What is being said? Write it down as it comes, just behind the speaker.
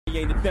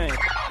ain't a thing.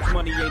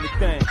 Money ain't a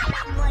thing.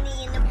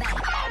 Money in the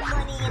bank.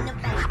 Money in the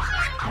bank.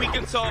 We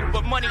can talk,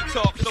 but money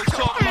talk, so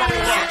talk more.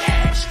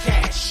 Ash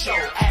Cash Show,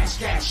 Ash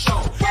Cash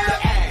Show, the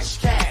Ash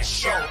Cash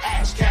Show,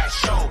 Ash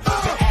Cash Show, the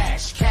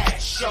Ash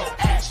Cash Show,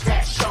 Ash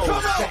Cash Show, the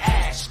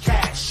Ash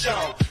Cash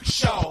Show,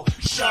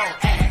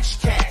 Ash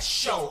Cash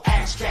Show,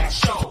 Ash Cash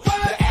Show,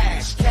 the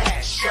Ash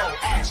Cash Show,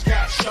 Ash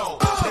Cash Show,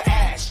 the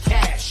Ash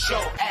Cash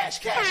Show, Ash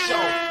Cash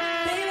Show.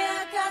 Baby,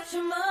 I got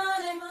your money.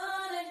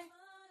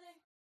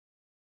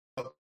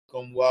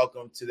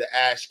 Welcome to the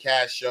Ash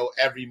Cash Show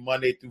every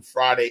Monday through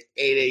Friday,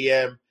 8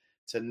 a.m.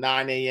 to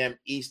 9 a.m.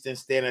 Eastern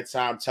Standard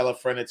Time. Tell a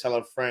friend and tell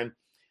a friend.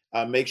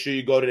 Make sure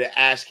you go to the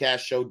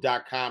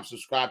ashcashshow.com,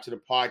 subscribe to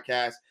the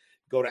podcast,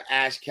 go to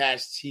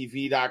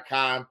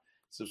ashcashtv.com,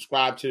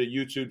 subscribe to the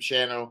YouTube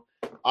channel.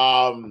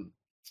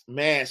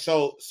 Man,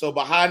 so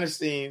behind the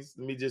scenes,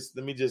 let me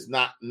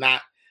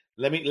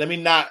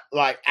not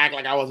like act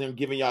like I wasn't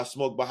giving y'all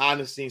smoke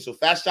behind the scenes. So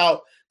fast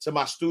out to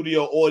my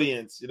studio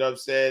audience, you know what I'm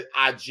saying?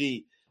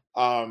 IG,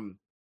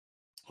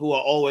 who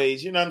are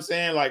always, you know what I'm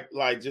saying? Like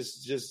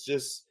just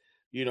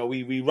you know,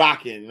 we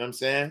rocking, you know what I'm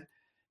saying?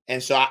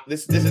 And so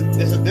this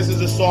is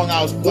the song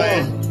I was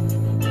playing.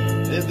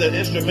 This is the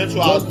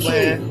instrumental I was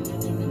playing.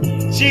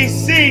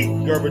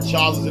 GC Gerber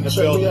Charles is in the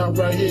building. Check me out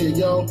right here,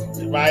 yo.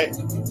 Right?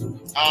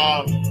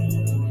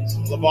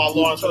 LeVar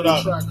Lawrence, what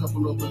up? Track up a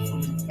little bit for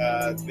me.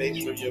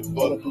 Based from your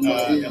book,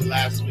 and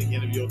last week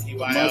interview on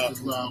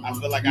EYL. I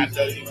feel like I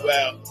know you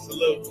well.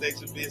 Salute.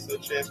 Thanks for being so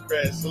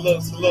transparent.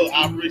 Salute.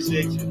 I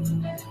appreciate you.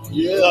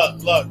 Yeah.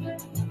 Look.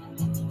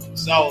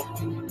 So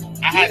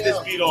I had this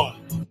beat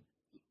on.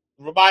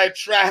 Rabia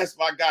Trask,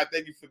 my God,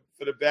 thank you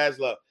for the badge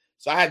love.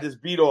 So I had this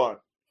beat on,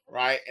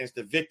 right? And it's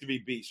the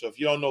Victory beat. So if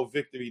you don't know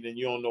Victory, then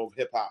you don't know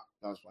hip hop.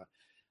 That's fine.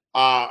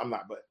 I'm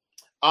not, but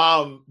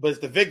it's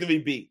the Victory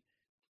beat.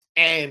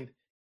 And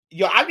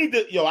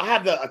I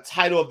have a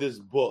title of this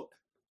book.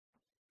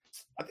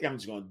 I think I'm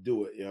just gonna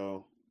do it,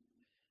 yo.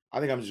 I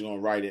think I'm just gonna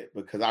write it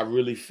because I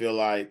really feel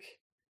like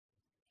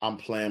I'm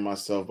playing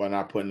myself by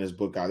not putting this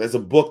book out. There's a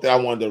book that I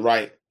wanted to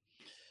write.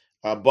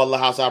 Butler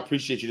House, I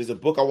appreciate you. There's a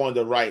book I wanted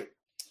to write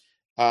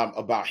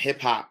about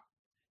hip hop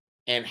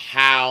and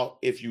how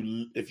if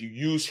you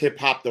use hip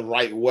hop the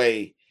right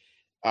way,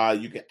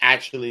 you can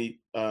actually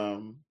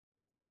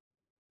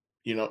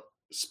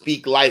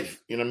speak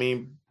life. You know what I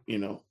mean?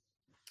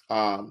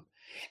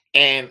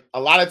 And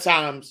a lot of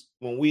times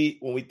when we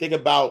think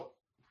about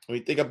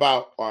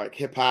like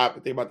hip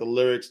hop, think about the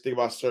lyrics, think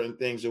about certain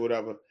things or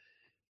whatever.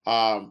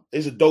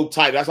 It's a dope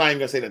title. That's why I ain't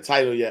gonna say the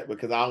title yet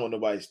because I don't want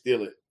nobody to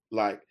steal it.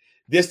 Like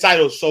this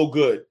title is so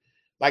good.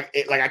 I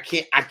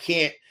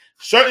can't.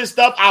 Certain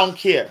stuff I don't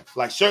care.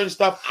 Like certain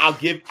stuff I'll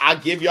give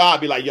y'all. I'll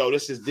be like, yo,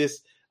 this is this.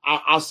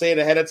 I'll say it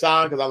ahead of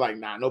time because I'm like,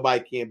 nah,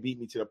 nobody can beat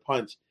me to the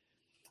punch.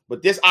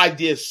 But this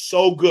idea is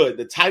so good.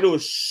 The title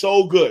is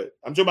so good.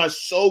 I'm talking about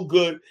so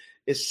good.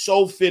 It's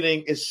so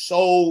fitting. It's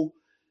so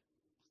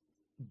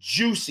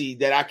juicy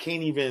that I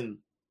can't even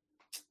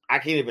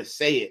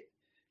say it.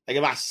 Like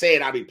if I say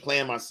it, I'll be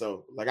playing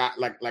myself.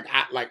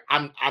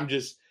 I'm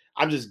just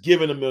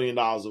giving $1 million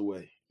away. You know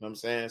what I'm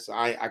saying? So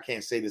I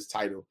can't say this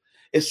title.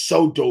 It's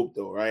so dope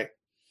though, right?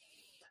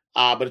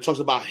 But it talks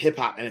about hip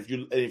hop, and if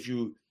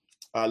you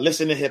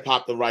listen to hip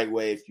hop the right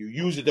way, if you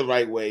use it the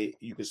right way,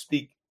 you can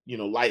speak,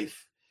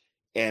 life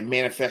and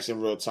manifest in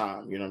real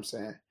time. You know what I'm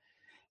saying?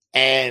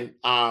 And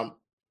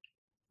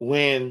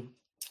when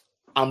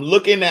I'm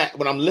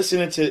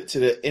listening to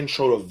the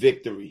intro to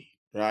Victory,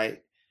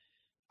 right?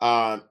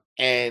 And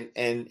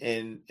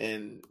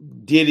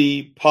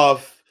Diddy,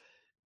 Puff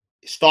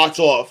starts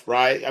off,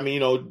 right? I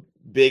mean,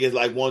 Big is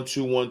like 1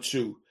 2 1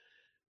 2.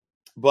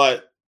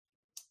 But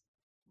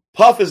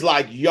Puff is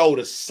like, yo,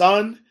 the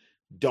sun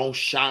don't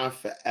shine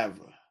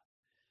forever.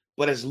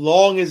 But as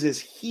long as it's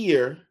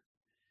here,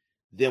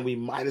 then we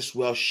might as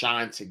well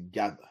shine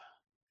together.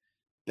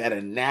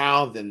 Better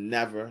now than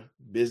never.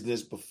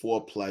 Business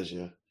before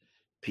pleasure.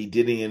 P.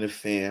 Diddy and the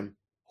fam,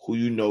 who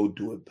you know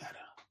do it better.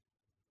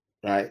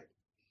 Right?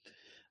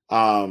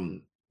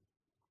 And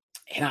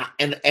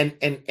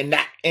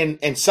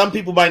some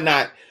people might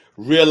not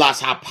realize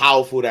how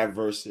powerful that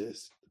verse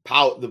is.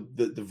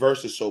 The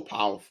verse is so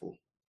powerful.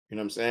 You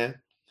know what I'm saying?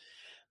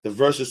 The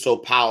verse is so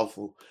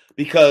powerful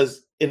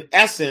because in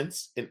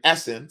essence,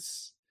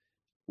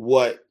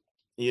 what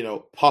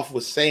Puff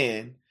was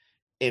saying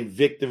in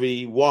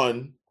Victory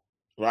 1,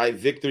 right?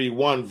 Victory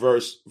 1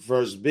 verse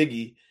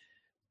Biggie.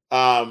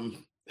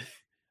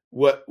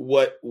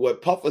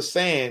 What Puff was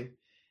saying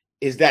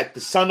is that the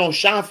sun don't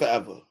shine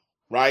forever,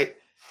 right?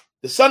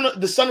 The sun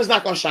is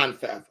not gonna shine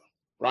forever,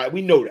 right?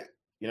 We know that.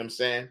 You know what I'm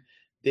saying?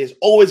 There's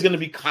always going to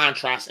be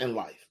contrast in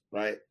life,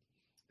 right?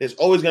 There's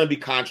always going to be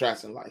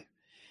contrast in life.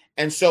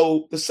 And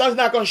so the sun's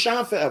not going to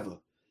shine forever.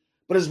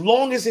 But as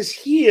long as it's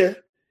here,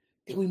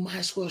 then we might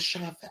as well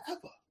shine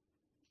forever,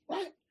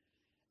 right?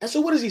 And so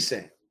what is he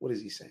saying?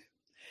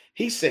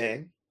 He's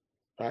saying,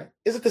 right,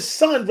 is that the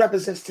sun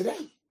represents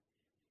today,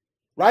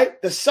 right?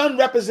 The sun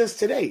represents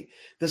today.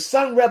 The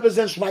sun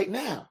represents right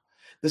now.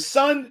 The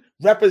sun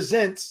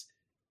represents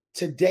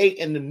today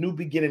and the new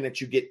beginning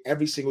that you get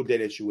every single day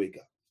that you wake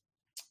up,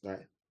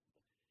 right?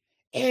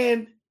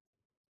 And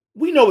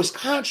we know it's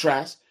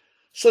contrast.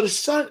 So the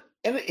sun,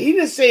 and he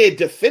didn't say it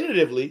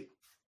definitively,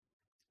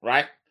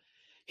 right?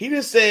 He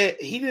didn't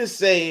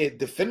say it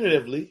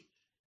definitively,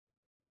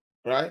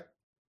 right?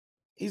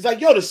 He's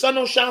like, yo, the sun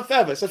don't shine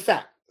forever. It's a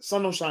fact. The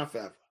sun don't shine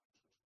forever.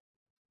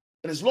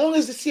 And as long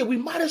as it's here, we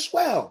might as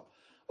well.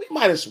 We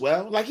might as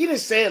well. Like, he didn't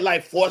say it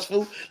like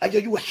forceful. Like, yo,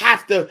 you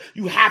have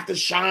to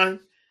shine,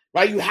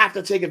 right? You have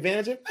to take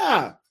advantage of it.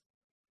 Nah.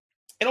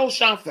 It don't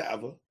shine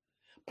forever.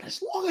 But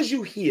as long as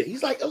you here,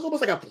 he's like, it's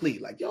almost like a plea.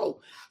 Like, yo,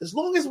 as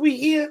long as we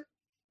here,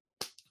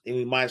 then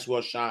we might as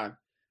well shine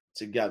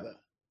together,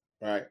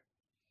 right?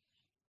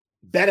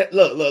 Better,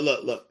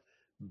 look.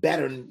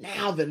 Better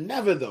now than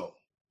never, though,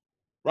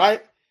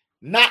 right?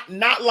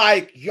 Not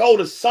like, yo,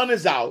 the sun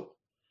is out.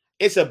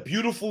 It's a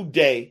beautiful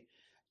day.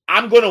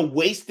 I'm going to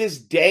waste this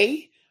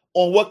day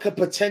on what could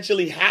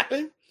potentially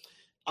happen.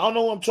 I don't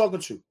know who I'm talking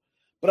to.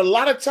 But a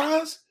lot of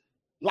times,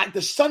 like,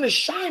 the sun is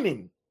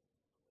shining.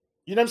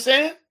 You know what I'm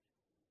saying?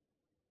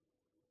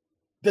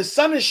 The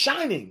sun is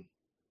shining.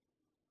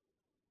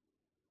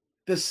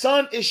 The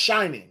sun is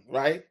shining,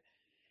 right?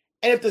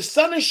 And if the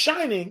sun is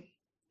shining,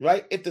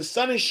 right? If the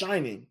sun is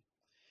shining,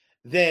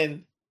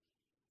 then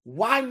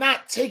why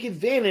not take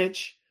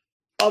advantage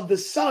of the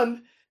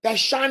sun that's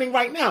shining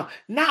right now?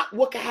 Not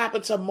what could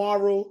happen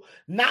tomorrow,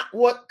 not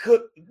what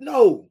could,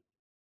 no.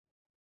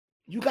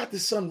 You got the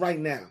sun right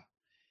now.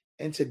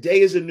 And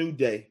today is a new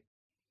day.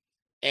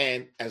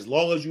 And as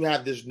long as you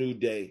have this new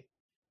day,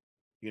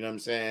 you know what I'm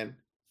saying?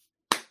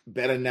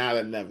 Better now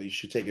than never. You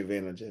should take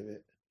advantage of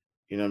it.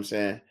 You know what I'm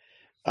saying?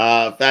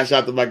 Fast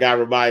shout out to my guy,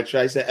 Ramaya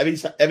Trey. I said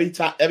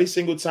every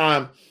single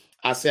time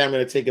I say I'm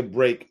going to take a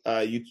break,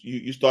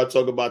 you start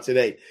talking about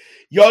today.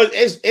 Yo,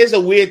 it's a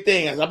weird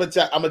thing. I'm gonna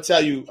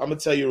tell you,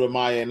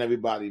 Ramaya and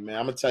everybody, man.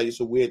 I'm gonna tell you it's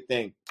a weird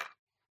thing.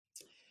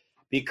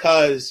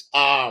 Because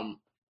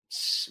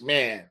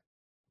man,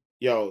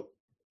 yo,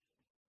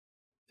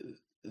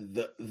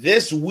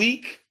 this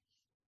week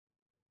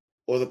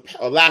or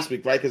last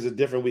week, right? Because it's a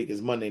different week.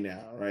 It's Monday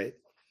now, right?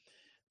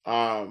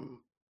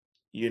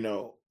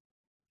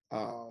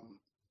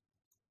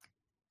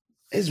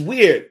 It's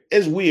weird.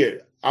 It's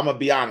weird. I'm gonna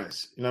be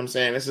honest. You know what I'm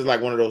saying? This is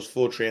like one of those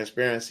full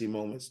transparency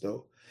moments,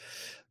 though.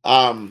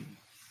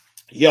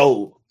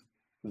 Yo,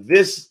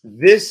 this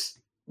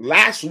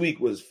last week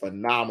was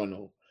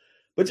phenomenal.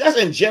 But just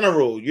in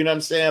general, you know what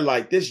I'm saying?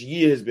 Like, this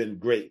year has been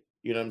great.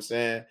 You know what I'm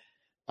saying?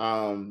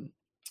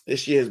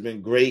 This year has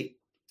been great.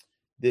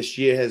 This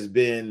year has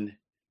been,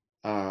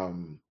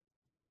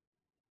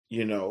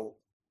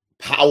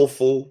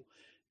 powerful.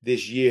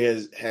 This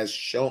year has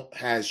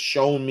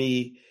shown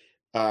me,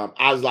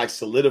 I was like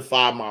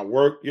solidified my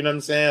work. You know what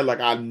I'm saying?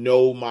 Like, I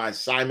know my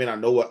assignment. I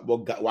know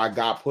why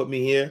God put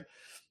me here.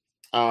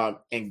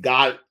 And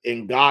God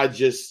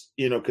just,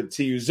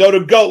 continues.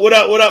 Zoda Goat, what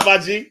up, my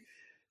G?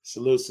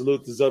 Salute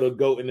to Zoda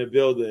Goat in the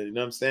building. You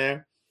know what I'm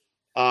saying?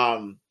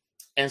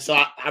 And so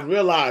I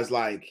realized,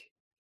 like,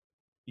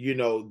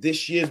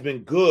 this year's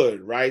been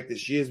good, right?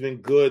 This year's been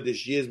good.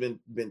 This year's been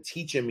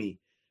teaching me,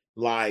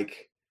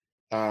 like,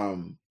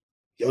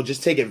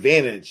 just take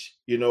advantage,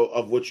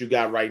 of what you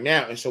got right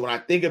now. And so when I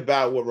think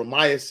about what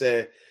Ramaya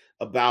said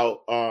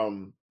about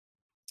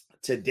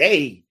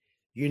today,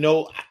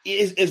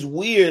 it's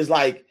weird. It's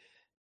like,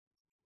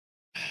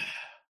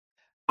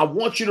 I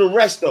want you to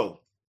rest, though.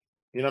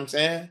 You know what I'm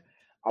saying?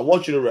 I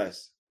want you to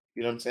rest.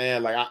 You know what I'm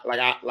saying?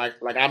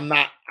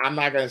 I'm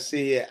not gonna sit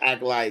here and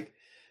act like,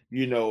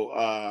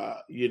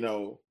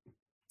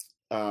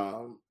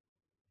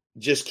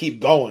 just keep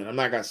going. I'm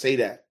not gonna say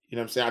that. You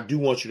know what I'm saying? I do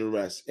want you to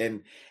rest.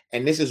 And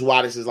this is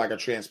why this is like a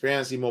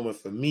transparency moment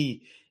for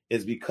me,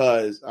 is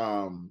because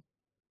I'm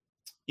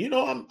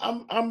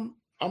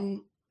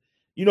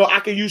I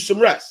could use some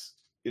rest.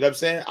 You know what I'm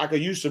saying? I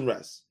could use some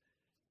rest.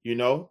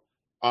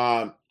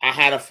 I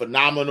had a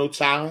phenomenal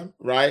time,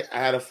 right? I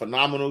had a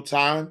phenomenal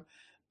time.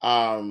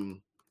 I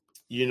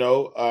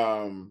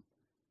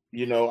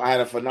had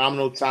a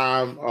phenomenal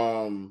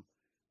time,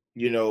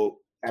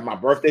 at my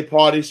birthday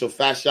party. So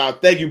fast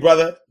shout. Thank you,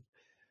 brother.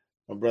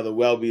 My brother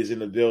Welby is in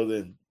the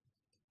building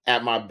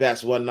at my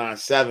best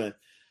 197.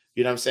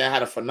 You know what I'm saying? I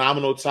had a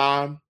phenomenal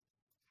time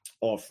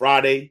on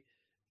Friday,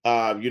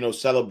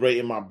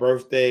 celebrating my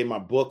birthday, my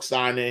book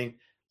signing.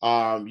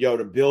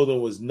 The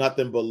building was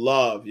nothing but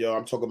love. Yo,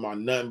 I'm talking about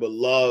nothing but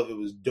love. It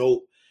was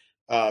dope.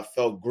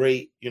 Felt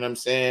great. You know what I'm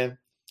saying?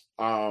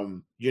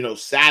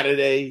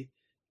 Saturday,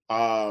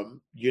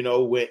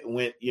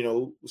 went,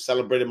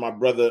 celebrated my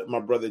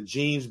brother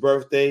Gene's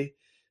birthday.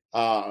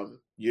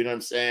 You know what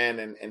I'm saying?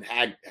 And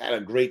had a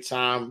great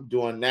time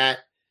doing that.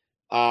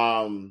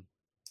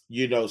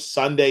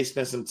 Sunday,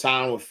 spent some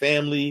time with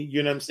family,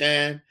 you know what I'm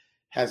saying?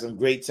 Had some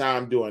great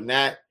time doing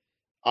that.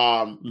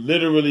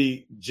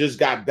 Literally just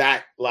got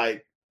back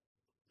late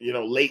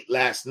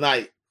last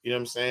night. You know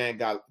what I'm saying?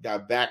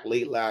 Got back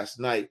late last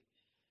night.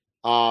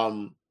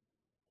 And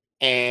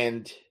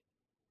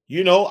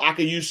I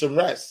could use some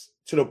rest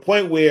to the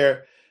point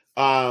where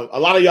A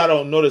lot of y'all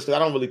don't know this because I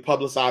don't really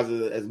publicize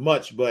it as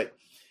much, but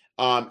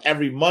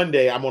every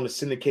Monday I'm on a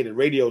syndicated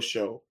radio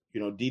show,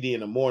 DD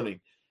in the morning.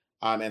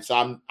 And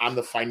so I'm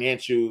the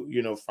financial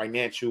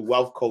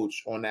wealth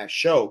coach on that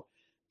show.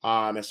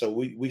 And so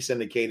we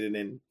syndicated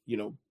in,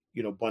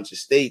 bunch of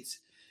states.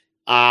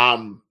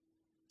 And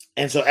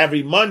so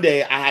every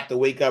Monday I have to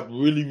wake up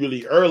really,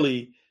 really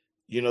early,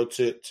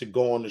 to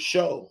go on the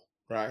show.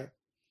 Right.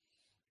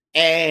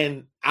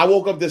 And I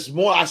woke up this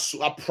morning.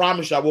 I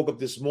promise you, I woke up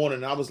this morning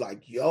and I was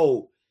like,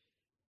 yo,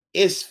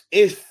 it's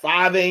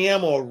 5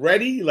 a.m.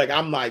 already. Like,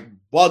 I'm like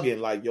bugging,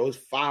 like, yo, it's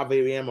 5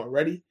 a.m.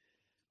 already.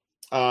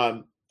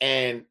 And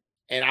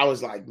I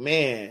was like,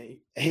 man,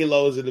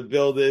 Halo's in the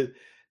building.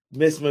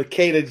 Miss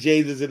Makeda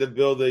Jays is in the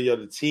building. Yo,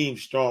 the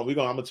team's strong. I'm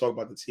gonna talk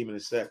about the team in a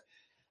sec.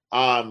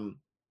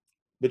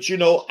 But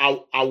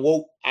I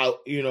woke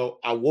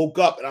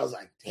up and I was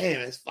like,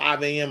 damn, it's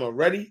 5 a.m.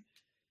 already.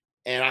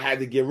 And I had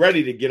to get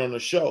ready to get on the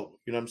show.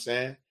 You know what I'm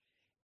saying?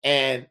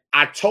 And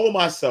I told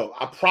myself,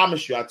 I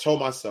promise you,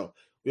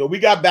 we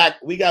got back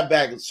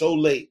so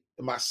late.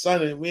 And my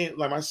son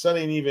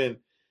ain't even,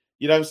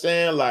 you know what I'm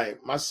saying?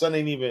 Like, my son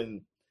ain't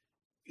even,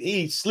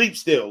 he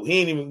sleeps still. He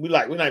ain't even, we're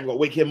not even gonna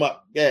wake him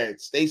up. Yeah,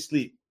 stay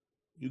asleep.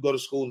 You go to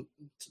school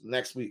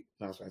next week.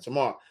 No, sorry,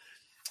 tomorrow.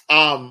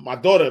 My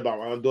daughter,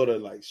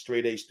 like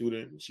straight A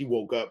student, she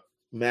woke up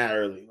mad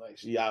early, like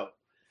she out.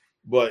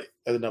 But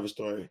that's another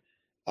story.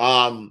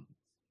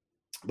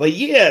 But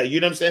yeah, you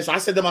know what I'm saying? So I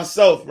said to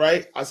myself,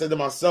 right? I said,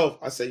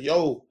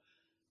 yo,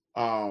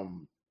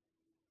 I'm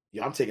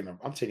taking a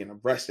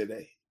rest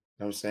today.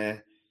 You know what I'm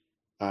saying?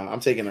 I'm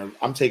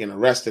taking a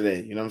rest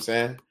today. You know what I'm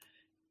saying?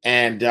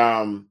 And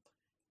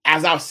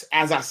as I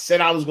said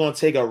I was going to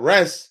take a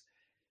rest,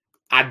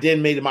 I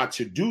then made my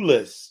to-do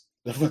list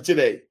for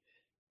today,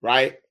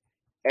 right?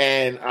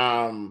 And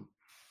I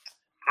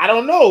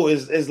don't know.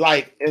 It's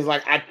like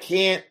I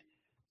can't.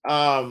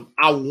 I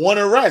want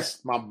to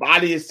rest. My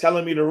body is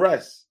telling me to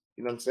rest.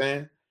 You know what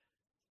I'm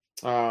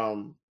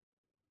saying?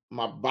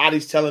 My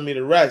body's telling me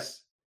to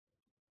rest.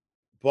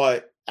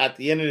 But at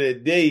the end of the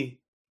day,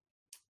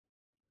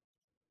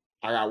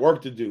 I got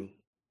work to do.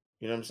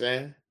 You know what I'm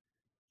saying?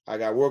 I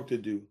got work to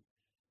do.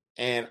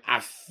 And I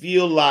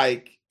feel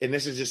like, and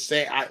this is just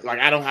saying,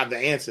 I don't have the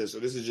answer. So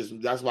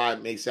that's why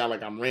it may sound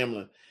like I'm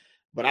rambling,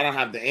 but I don't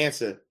have the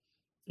answer.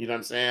 You know what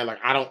I'm saying? Like,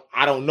 I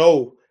don't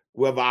know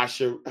whether I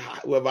should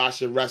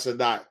rest or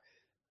not.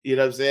 You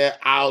know what I'm saying?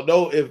 I don't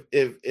know if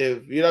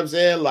you know what I'm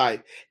saying?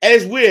 Like, and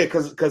it's weird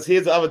because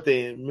here's the other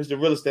thing, Mr.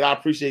 Real Estate, I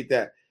appreciate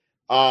that.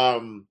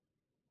 I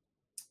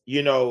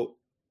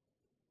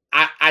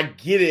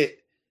get it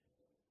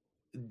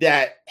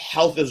that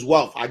health is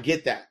wealth. I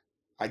get that.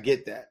 You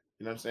know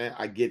what I'm saying?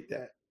 I get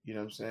that. You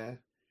know what I'm saying?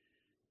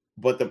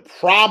 But the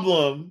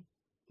problem,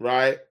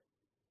 right?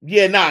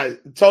 Yeah,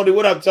 Tony,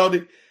 what up,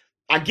 Tony?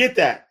 I get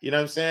that. You know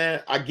what I'm saying?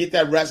 I get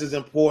that rest is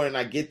important.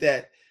 I get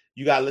that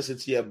you got to listen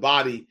to your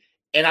body.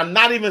 And I'm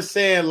not even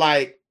saying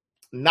like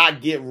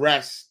not get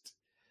rest.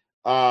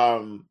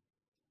 Will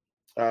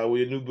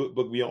your new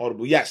book be on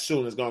Audible? Yes,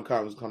 soon. It's going to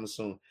come. It's coming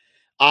soon.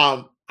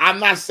 I'm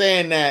not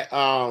saying that,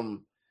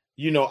 I'm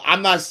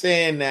not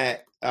saying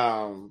that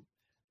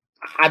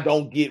I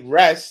don't get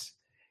rest.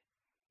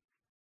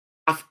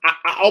 I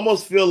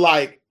almost feel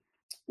like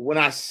when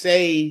I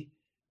say,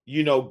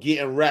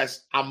 getting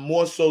rest, I'm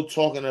more so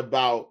talking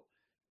about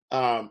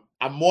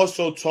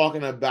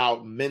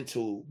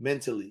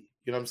mentally.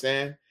 You know what I'm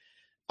saying?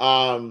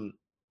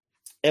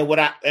 And what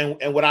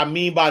I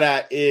mean by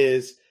that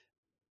is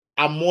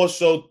I'm more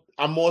so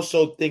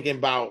thinking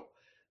about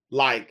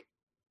like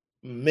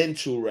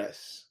mental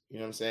rest. You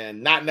know what I'm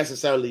saying? Not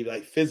necessarily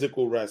like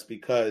physical rest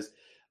because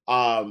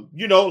like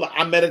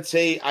I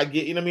meditate, I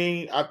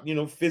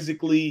get,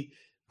 physically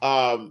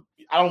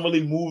I don't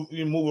really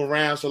move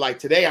around. So like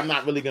today I'm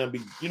not really gonna be,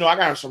 I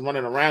got some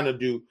running around to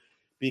do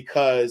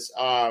because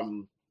I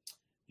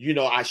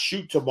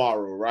shoot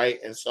tomorrow, right?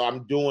 And so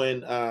I'm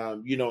doing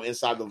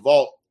inside the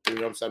vault,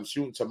 so I'm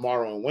shooting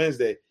tomorrow and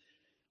Wednesday.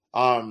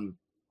 And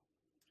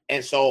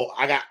so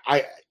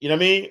why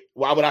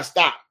would I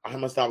stop? I'm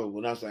gonna stop it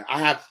when I'm saying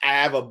I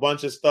have a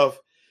bunch of stuff.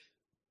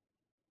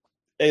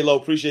 Hey, Lo,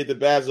 appreciate the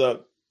badge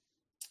up.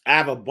 I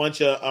have a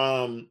bunch of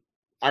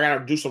I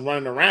gotta do some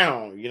running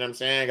around, you know what I'm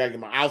saying? I gotta get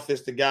my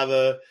outfits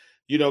together,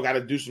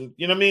 gotta do some,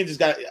 just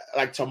got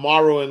like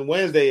tomorrow and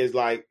Wednesday is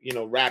like,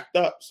 wrapped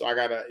up. So I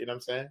gotta, you know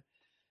what I'm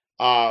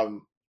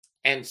saying?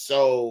 And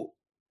so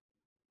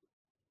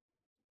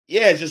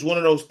yeah, it's just one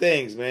of those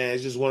things, man.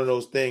 It's just one of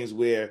those things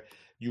where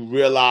you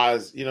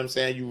realize, you know what I'm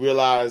saying? You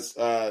realize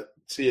to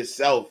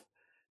yourself,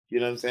 you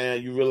know what I'm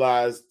saying? You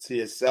realize to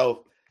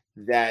yourself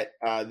that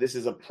this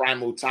is a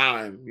primal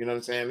time, you know what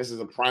I'm saying? This is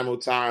a primal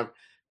time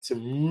to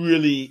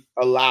really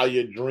allow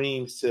your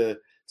dreams to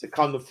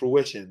come to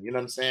fruition, you know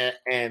what I'm saying?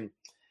 And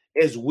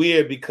it's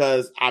weird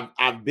because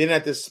I've been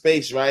at this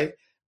space, right?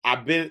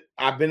 I've been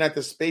at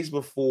the space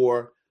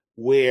before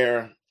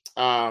where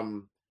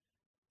when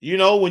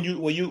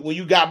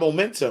you got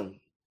momentum,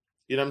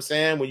 you know what I'm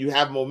saying? When you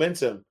have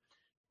momentum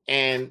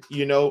and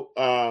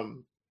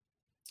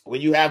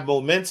when you have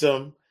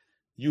momentum,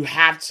 you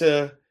have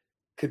to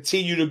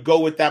continue to go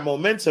with that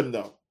momentum,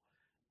 though,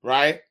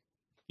 right?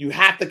 You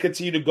have to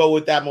continue to go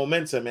with that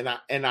momentum. And I,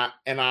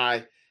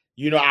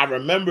 I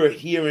remember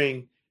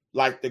hearing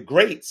like the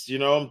greats,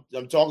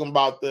 I'm talking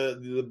about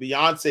the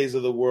Beyoncés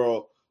of the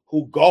world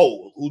who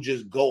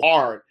just go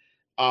hard.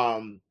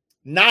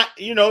 Not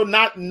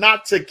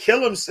to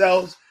kill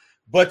themselves,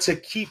 but to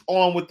keep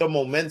on with the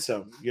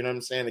momentum. You know what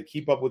I'm saying? To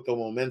keep up with the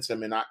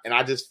momentum. And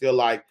I just feel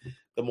like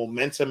the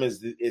momentum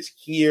is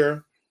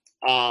here.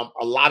 A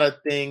lot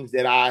of things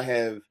that I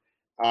have,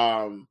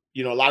 a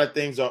lot of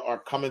things are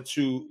coming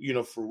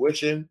to,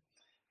 fruition.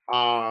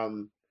 A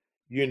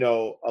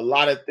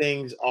lot of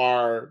things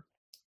are,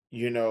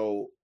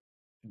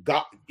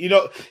 God,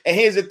 and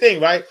here's the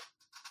thing, right?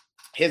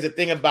 Here's the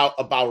thing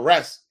about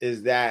rest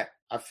is that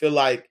I feel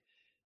like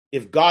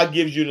if God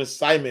gives you an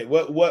assignment,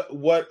 what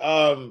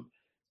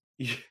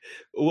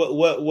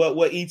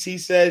ET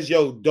says,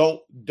 yo,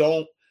 don't.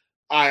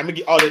 All right, I'm gonna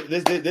get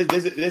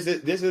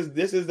this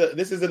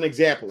is an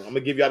example. I'm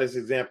gonna give y'all this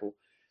example,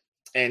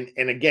 and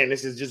again,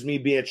 this is just me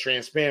being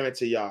transparent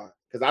to y'all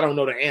because I don't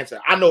know the answer.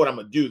 I know what I'm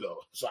gonna do though,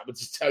 so I'm gonna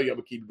just tell you I'm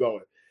gonna keep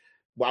going.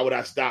 Why would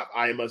I stop?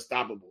 I am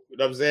unstoppable. You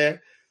know what I'm saying?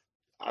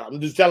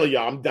 I'm just telling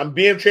y'all. I'm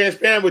being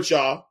transparent with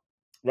y'all,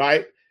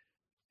 right?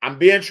 I'm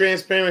being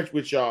transparent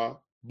with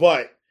y'all,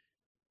 but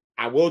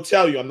I will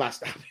tell you I'm not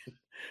stopping,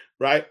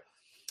 right?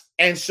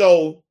 And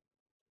so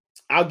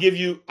I'll give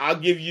you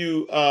an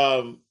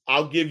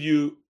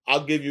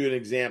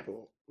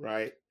example,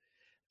 right?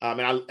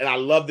 And I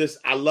love this.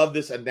 I love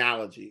this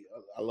analogy.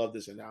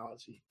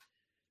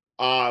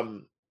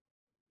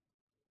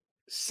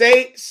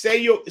 Say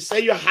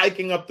you're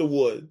hiking up the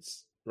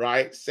woods,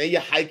 right? Say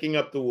you're hiking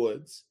up the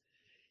woods,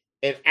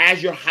 and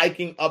as you're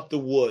hiking up the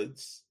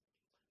woods,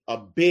 a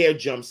bear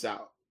jumps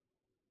out,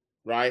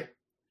 right?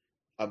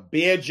 A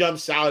bear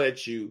jumps out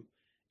at you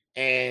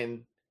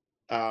and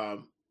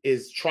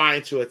is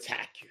trying to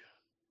attack you,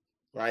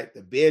 right?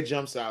 The bear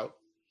jumps out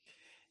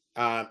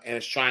and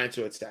is trying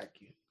to attack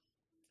you.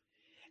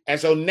 And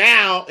so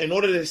now, in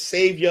order to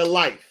save your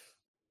life,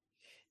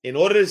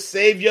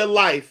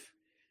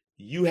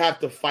 you have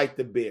to fight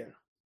the bear,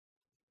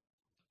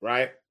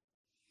 right?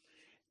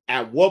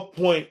 At what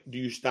point do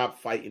you stop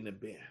fighting the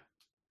bear,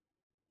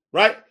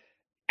 right?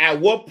 At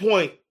what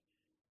point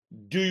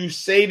do you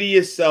say to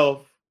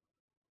yourself,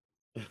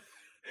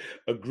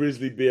 a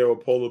grizzly bear or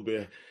polar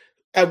bear,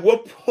 at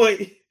what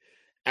point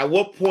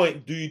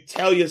do you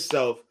tell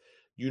yourself,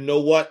 you know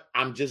what,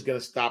 I'm just going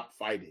to stop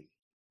fighting,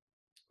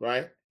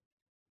 right?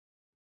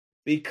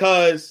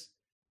 Because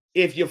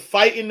if you're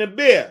fighting the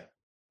bear,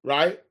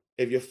 right?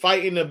 If you're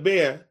fighting the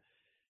bear,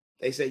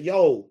 they say,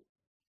 yo,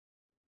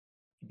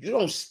 you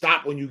don't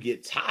stop when you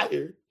get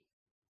tired,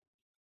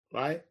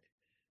 right?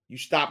 You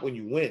stop when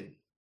you win,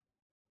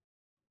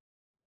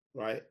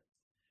 right?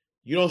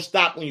 You don't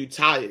stop when you're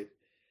tired.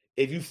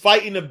 If you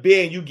fighting a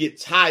bear and you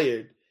get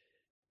tired,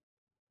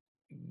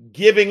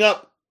 giving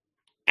up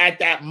at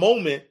that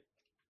moment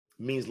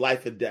means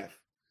life or death,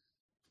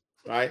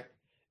 right?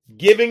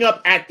 Giving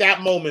up at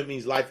that moment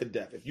means life or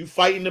death. If you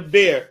fighting the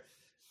bear,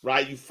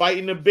 right? You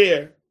fighting the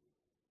bear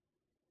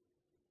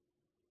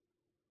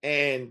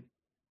and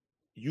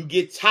you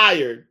get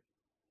tired,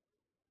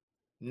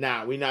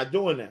 nah, we're not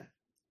doing that,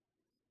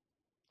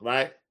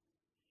 right?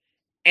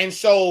 And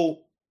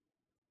so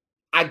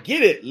I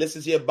get it.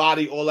 Listen to your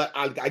body, all that.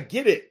 I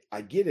get it.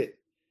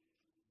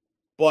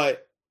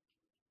 But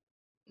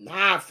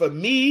nah, for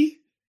me,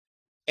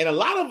 and a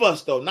lot of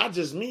us, though, not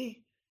just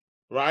me,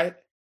 right?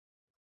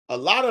 A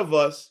lot of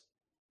us,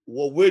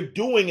 what we're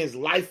doing is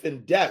life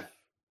and death,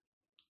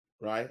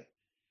 right?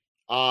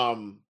 I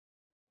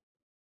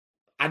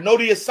know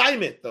the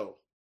assignment, though.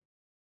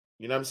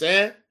 You know what I'm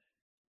saying?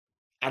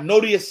 I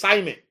know the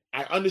assignment.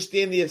 I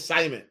understand the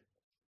assignment,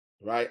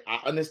 right?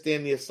 I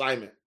understand the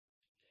assignment.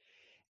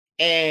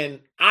 And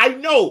I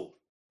know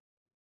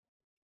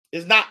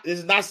it's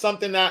not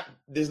something that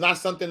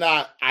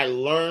I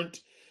learned.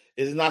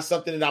 It's not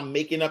something that I'm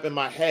making up in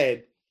my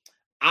head.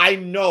 I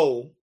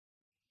know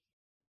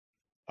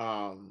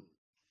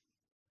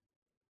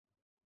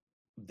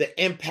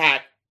the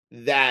impact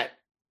that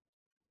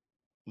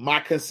my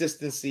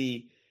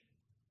consistency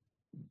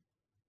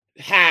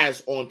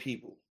has on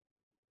people.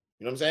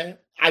 You know what I'm saying?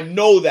 I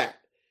know that.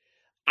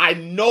 I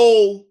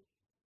know,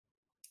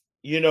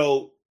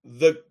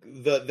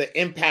 the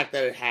impact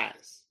that it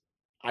has.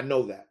 I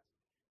know that.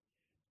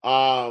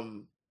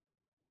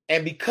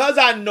 And because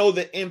I know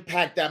the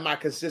impact that my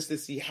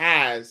consistency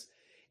has,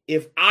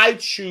 if I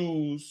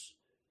choose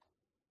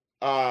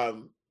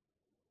an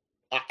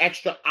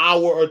extra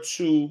hour or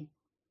two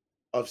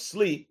of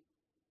sleep,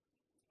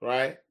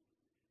 right?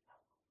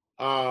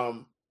 I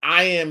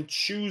am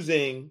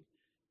choosing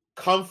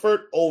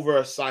comfort over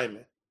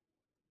assignment.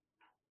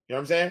 You know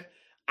what I'm saying?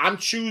 I'm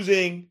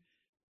choosing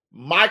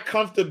my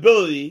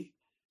comfortability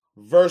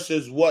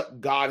versus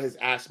what God has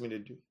asked me to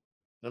do. You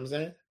know what I'm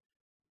saying?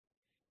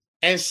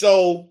 And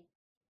so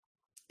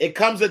it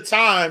comes a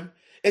time,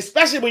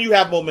 especially when you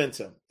have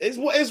momentum. It's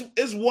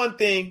one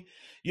thing,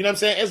 You know what I'm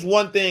saying? It's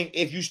one thing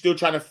if you still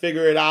trying to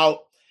figure it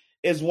out.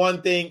 It's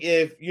one thing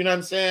if, you know what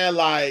I'm saying,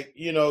 like,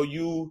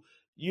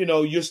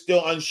 you're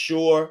still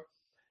unsure.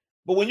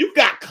 But when you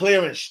got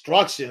clear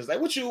instructions,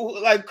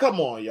 come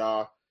on,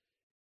 y'all.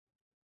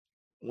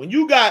 When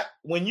you got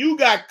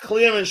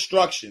clear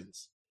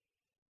instructions,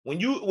 when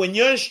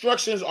your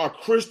instructions are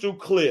crystal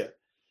clear,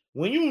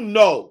 when you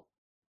know,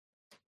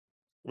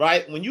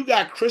 right? When you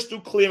got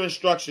crystal clear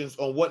instructions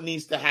on what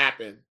needs to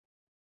happen,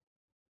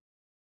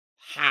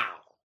 how?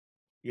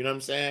 You know what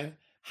I'm saying?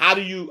 How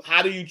do you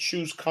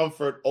choose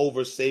comfort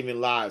over saving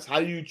lives? How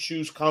do you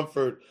choose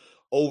comfort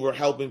over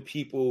helping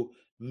people,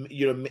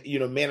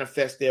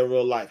 manifest their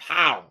real life?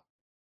 How?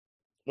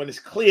 When it's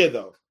clear,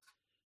 though.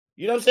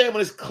 You know what I'm saying?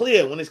 When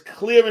it's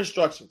clear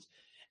instructions.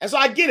 And so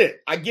I get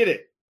it.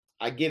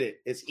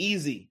 It's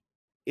easy.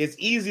 It's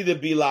easy to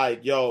be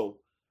like, yo,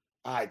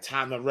 all right,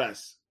 time to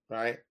rest,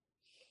 right?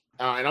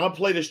 And I'm going to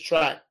play this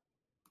track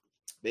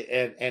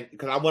and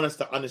because I want us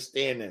to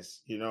understand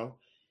this, the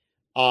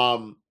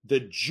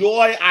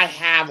joy I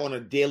have on a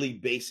daily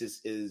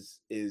basis is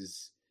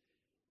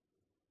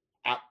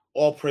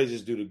all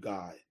praises due to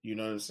God. You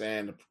know what I'm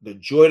saying? The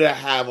joy that I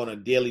have on a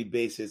daily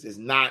basis is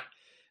not,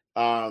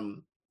 as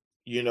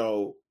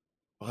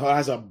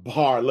a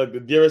bar. Look, the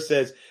Dira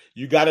says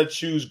you got to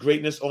choose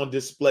greatness on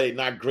display,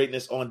 not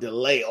greatness on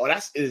delay. Oh,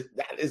 that's a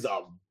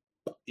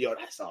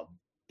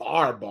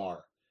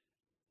bar.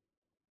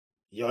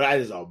 Yo, that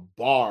is a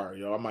bar.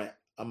 Yo, I'm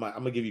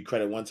gonna give you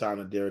credit one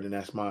time, Dira, then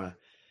that's mine.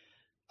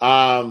 You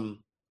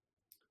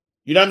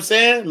know what I'm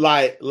saying?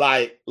 Like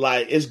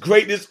it's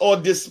greatness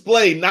on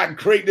display, not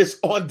greatness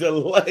on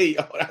delay.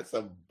 Oh, that's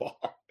a bar.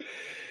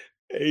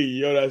 Hey,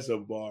 yo, that's a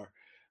bar.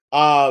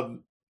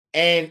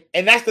 And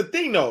that's the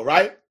thing, though,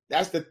 right?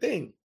 That's the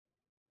thing,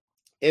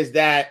 is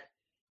that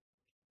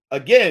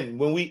again,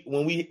 when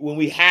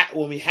we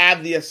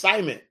have the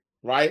assignment,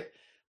 right?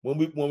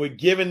 When we're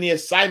given the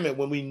assignment,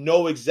 when we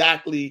know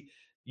exactly,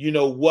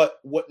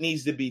 what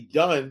needs to be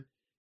done,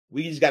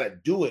 we just got to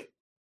do it,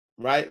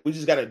 right? We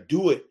just got to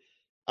do it.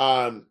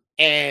 And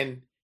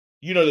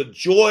the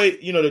joy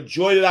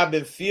that I've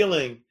been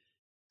feeling,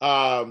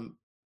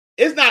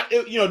 it's not,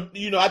 I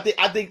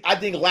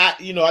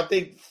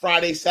think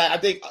Friday, Saturday, I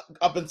think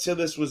up until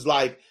this was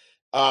like,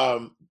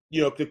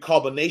 the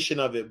culmination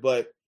of it,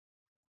 but,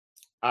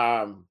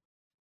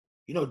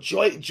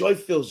 joy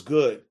feels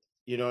good.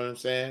 You know what I'm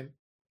saying?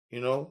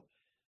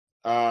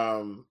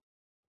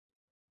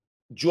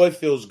 Joy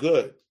feels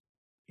good.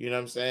 You know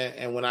what I'm saying?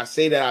 And when I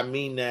say that, I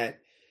mean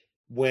that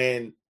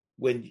when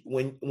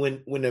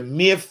the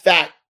mere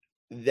fact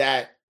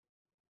that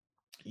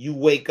you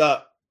wake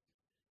up,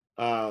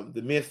 and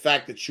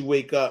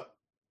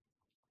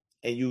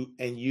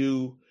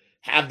you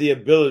have the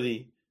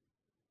ability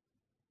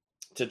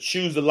to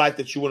choose the life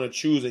that you want to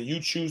choose, and you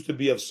choose to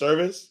be of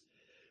service,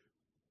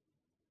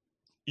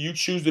 you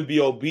choose to be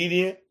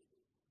obedient,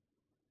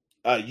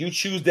 you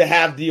choose to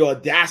have the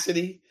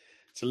audacity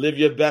to live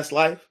your best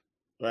life,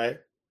 right?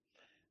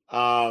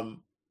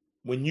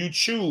 When you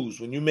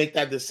make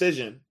that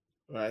decision,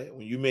 right?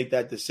 When you make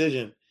that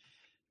decision,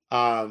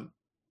 the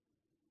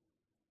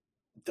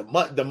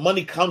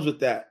money comes with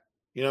that.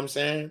 You know what I'm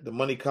saying? The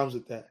money comes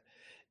with that.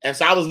 And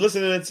so I was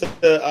listening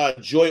to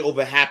Joy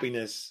Over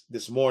Happiness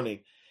this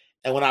morning.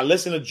 And when I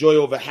listened to Joy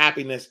Over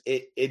Happiness,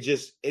 it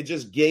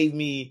just gave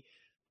me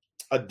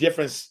a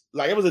difference.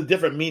 Like, it was a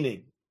different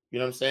meaning. You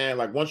know what I'm saying?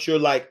 Like, once you're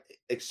like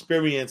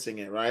experiencing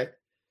it, right?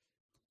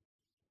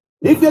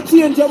 If you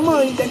change your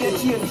mind, then you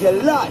change your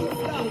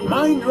life.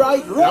 Mind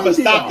right, I'm going to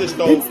stop this,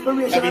 though,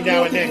 every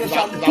now and then, because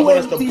I want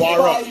us to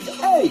bar up.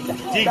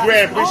 D.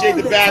 Grant, appreciate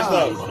the badge,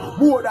 love.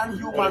 More than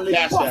humanly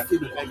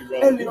possible.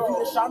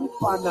 Elevation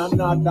on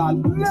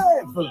another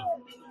level.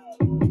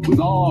 We've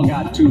all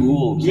got two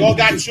wolves. We all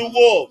got two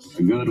wolves.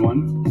 A good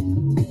one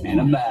and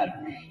a bad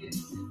one.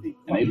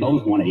 And they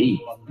both want to eat.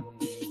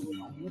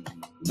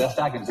 Best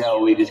I can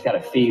tell, we just got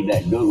to feed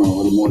that good one a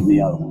little more than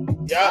the other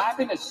one. Yeah.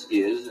 Happiness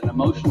is an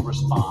emotional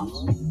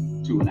response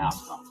to an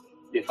outcome.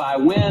 If I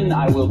win,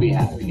 I will be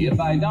happy. If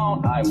I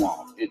don't, I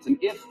won't. It's an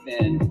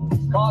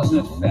if-then, cause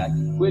and effect,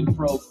 quid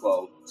pro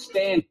quo,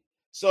 stand.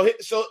 So here,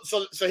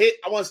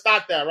 I want to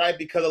stop that, right?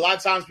 Because a lot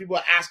of times people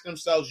are asking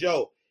themselves,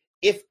 yo,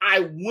 if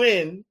I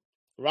win,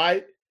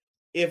 right?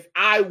 If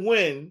I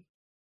win,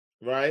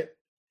 right?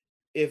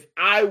 If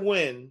I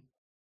win,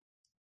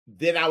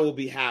 then I will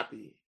be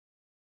happy.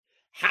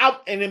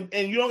 How, and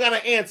you don't got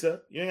to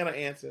answer. You ain't got to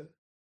answer,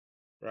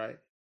 right?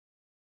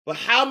 But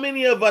how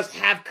many of us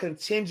have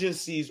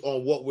contingencies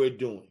on what we're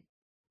doing?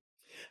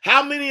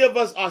 How many of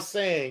us are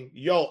saying,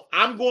 yo,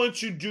 I'm going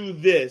to do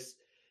this,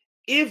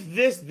 if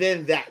this,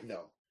 then that,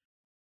 though,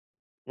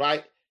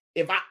 right?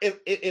 If I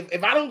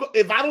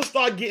don't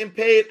start getting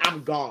paid,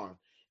 I'm gone.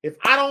 If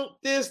I don't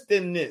this,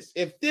 then this.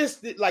 If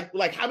this,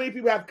 like how many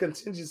people have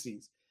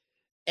contingencies?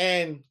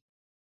 And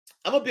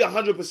I'm gonna be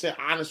 100%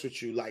 honest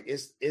with you. Like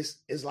it's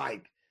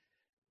like,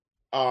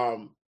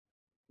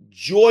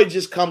 joy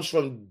just comes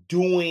from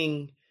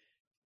doing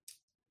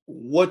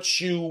what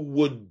you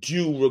would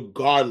do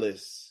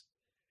regardless.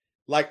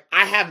 Like,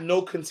 I have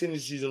no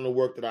contingencies on the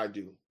work that I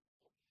do,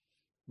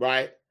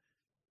 right?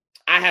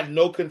 I have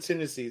no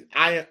contingencies.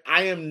 I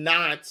am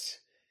not,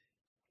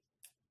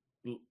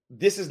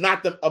 this is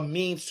not a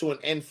means to an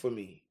end for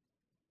me.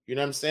 You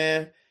know what I'm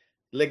saying?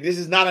 Like, this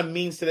is not a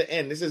means to the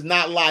end. This is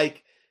not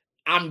like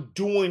I'm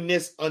doing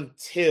this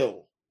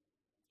until,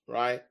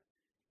 right?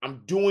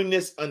 I'm doing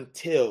this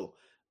until,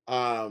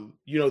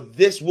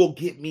 this will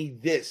get me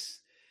this,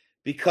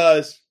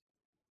 because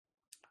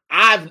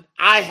I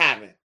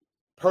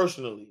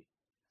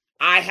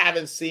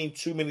haven't seen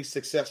too many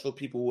successful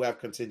people who have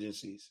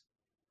contingencies.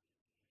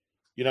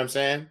 You know what I'm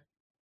saying?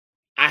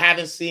 I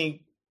haven't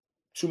seen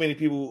too many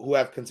people who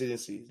have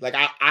contingencies. Like,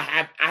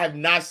 I have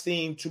not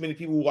seen too many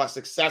people who are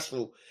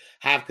successful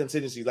have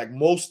contingencies. Like,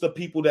 most of the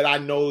people that I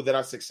know that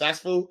are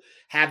successful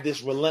have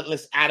this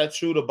relentless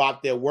attitude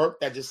about their work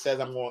that just says,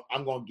 I'm going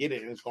to get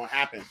it and it's going to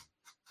happen.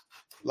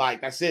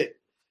 Like, that's it.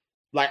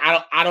 Like,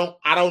 I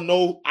don't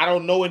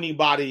know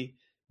anybody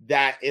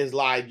that is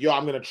like, yo,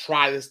 I'm going to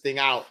try this thing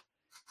out,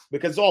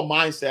 because it's all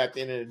mindset at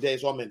the end of the day.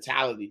 It's all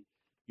mentality.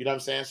 You know what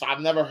I'm saying? So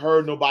I've never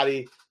heard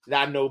nobody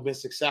that I know been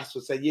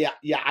successful say,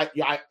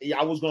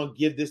 I was going to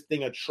give this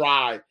thing a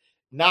try.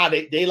 Nah,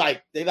 they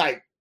like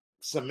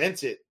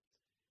cement it.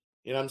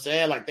 You know what I'm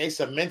saying? Like, they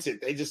cement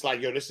it. They just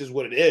like, yo, this is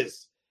what it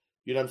is.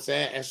 You know what I'm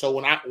saying? And so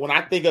when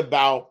I think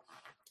about,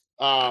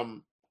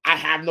 I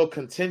have no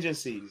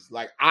contingencies.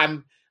 Like, I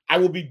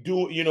will be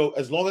doing,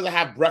 as long as I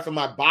have breath in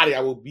my body,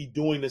 I will be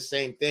doing the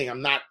same thing.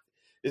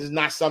 This is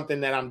not something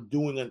that I'm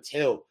doing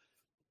until,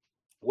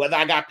 whether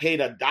I got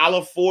paid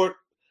 $1 for it,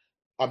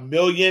 $1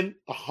 million,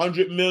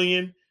 $100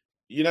 million,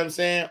 you know what I'm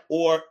saying?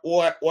 Or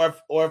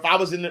if I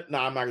was in the,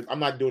 I'm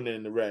not doing it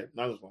in the red.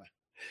 No, I'm just playing.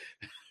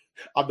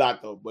 I'm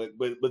not though. But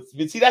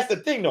see, that's the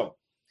thing though,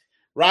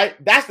 right?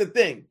 That's the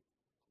thing.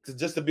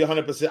 Just to be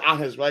 100%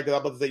 honest, right? Because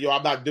I'm about to say, yo,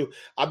 I'm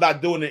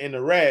not doing it in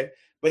the red.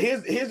 But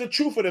here's the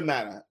truth of the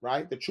matter,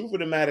 right? The truth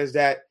of the matter is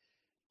that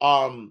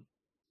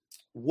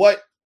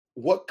what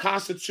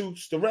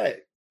constitutes the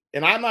red?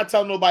 And I'm not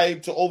telling nobody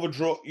to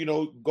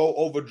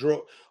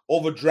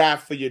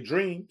overdraft for your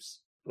dreams,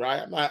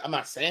 right? I'm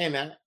not saying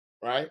that,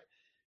 right?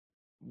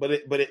 But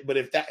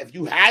if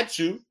you had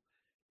to,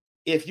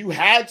 and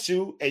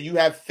you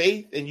have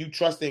faith and you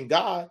trust in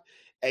God,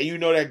 and you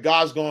know that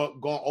God's going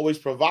to always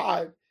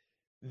provide,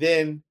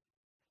 then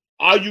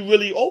are you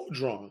really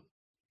overdrawn?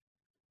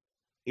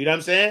 You know what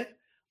I'm saying?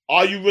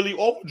 Are you really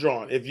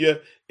overdrawn? If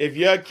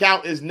your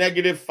account is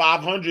negative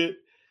 500,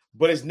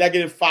 but it's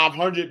negative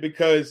 500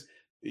 because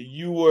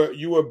you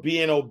were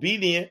being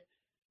obedient,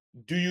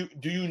 do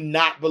you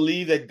not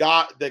believe that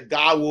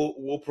God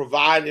will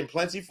provide in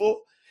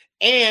plentiful?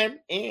 And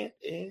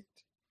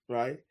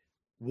right,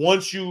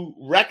 once you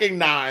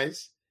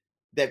recognize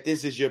that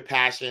this is your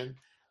passion,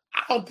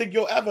 I don't think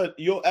you'll ever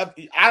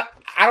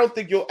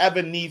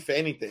need for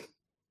anything.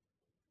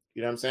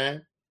 You know what I'm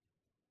saying?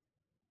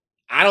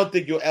 I don't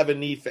think you'll ever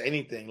need for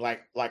anything.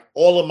 Like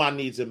all of my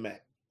needs are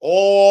met.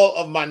 All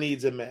of my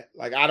needs are met.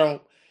 Like, I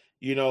don't,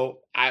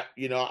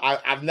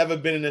 I've never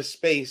been in a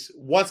space.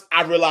 Once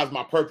I realized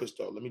my purpose,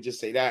 though, let me just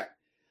say that.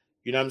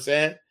 You know what I'm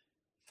saying?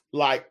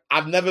 Like,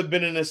 I've never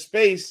been in a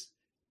space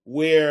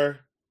where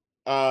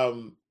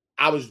I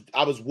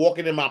was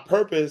walking in my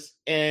purpose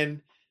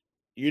and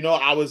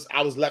I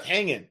was left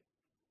hanging.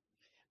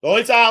 The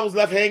only time I was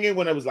left hanging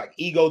when it was like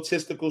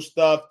egotistical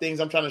stuff, things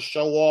I'm trying to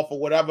show off or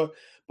whatever.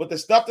 But the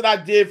stuff that I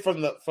did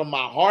from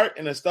my heart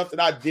and the stuff that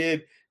I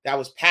did that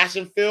was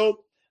passion filled,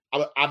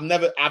 I've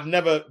never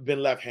been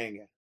left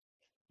hanging.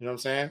 You know what I'm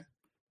saying?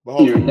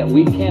 That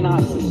we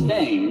cannot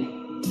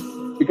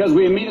sustain because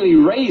we immediately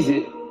raise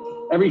it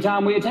every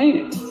time we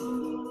attain it.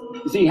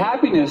 You see,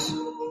 happiness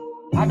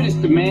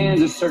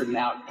demands a certain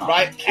outcome.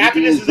 Right?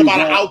 Happiness is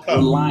about an outcome.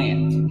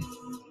 Reliant.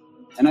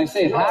 And I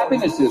say if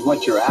happiness is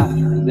what you're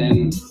after,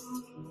 then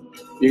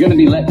you're going to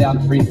be let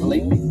down frequently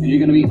and you're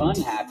going to be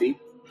unhappy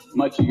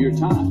much of your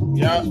time.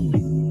 Yeah.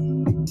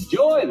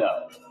 Joy,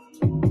 though.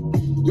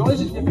 Joy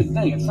is a different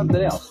thing. It's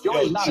something else. Joy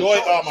is not a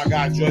choice. Oh my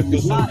God, joy feels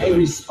it's so not good. A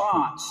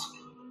response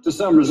to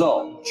some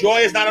result.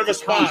 Joy is not a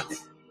response.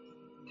 Constant.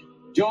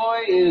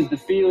 Joy is the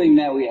feeling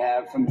that we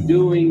have from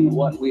doing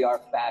what we are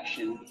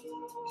fashioned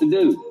to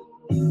do,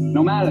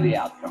 no matter the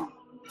outcome.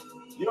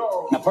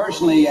 Now,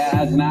 personally,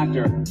 as an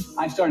actor,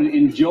 I started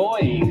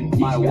enjoying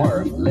my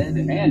work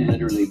and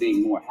literally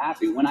being more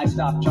happy when I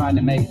stopped trying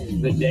to make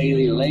the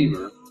daily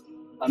labor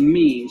a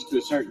means to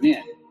a certain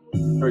end.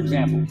 For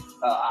example,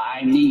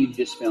 I need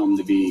this film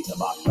to be a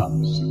box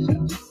office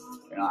success.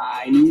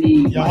 I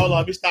need. Yo, hold on.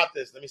 Let me stop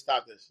this.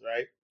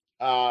 Right?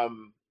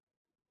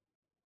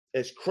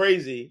 It's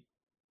crazy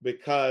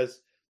because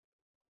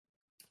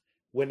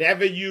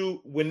whenever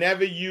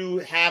you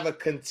have a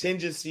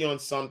contingency on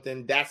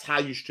something, that's how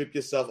you strip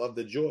yourself of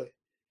the joy.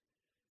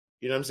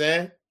 You know what I'm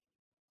saying?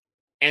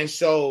 And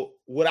so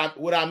what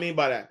I mean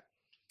by that,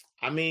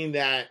 I mean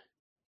that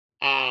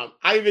I'll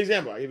give you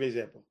an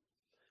example.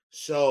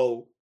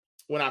 So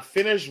when I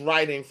finished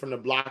writing From the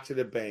Block to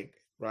the Bank,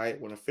 right?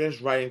 When I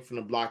finished writing From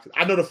the Block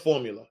I know the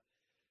formula,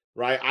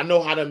 right? I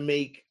know how to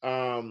make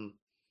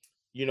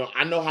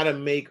I know how to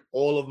make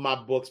all of my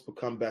books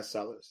become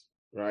bestsellers,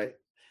 right?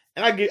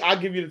 And I'll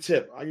give you the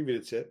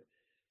tip.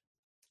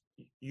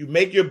 You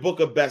make your book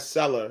a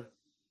bestseller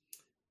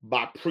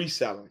by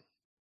pre-selling,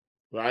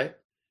 right?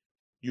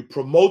 You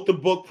promote the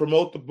book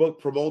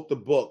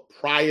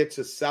prior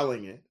to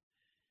selling it.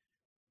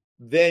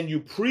 Then you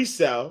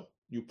pre-sell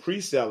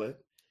it,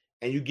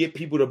 and you get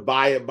people to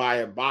buy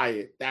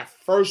it. That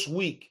first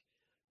week,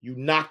 you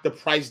knock the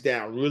price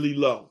down really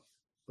low,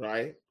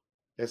 right?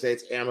 Let's say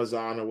it's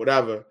Amazon or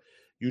whatever.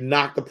 You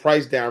knock the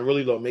price down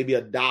really low, maybe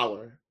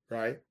 $1,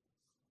 right?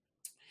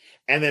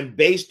 And then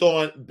based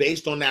on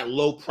that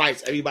low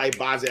price, everybody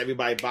buys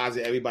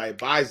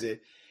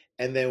it.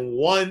 And then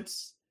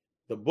once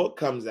the book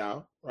comes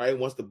out, right?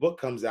 Once the book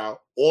comes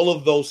out, all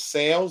of those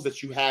sales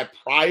that you had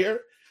prior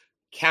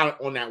count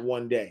on that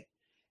one day.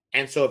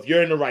 And so if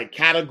you're in the right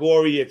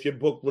category, if your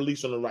book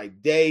released on the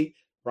right day,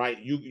 right,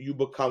 you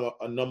become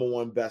a number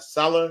one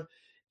bestseller.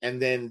 And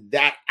then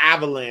that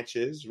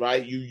avalanches,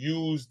 right? You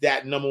use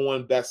that number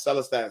one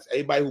bestseller status.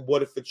 Everybody who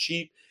bought it for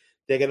cheap,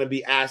 they're going to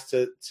be asked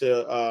to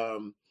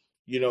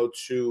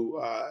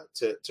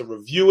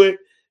review it.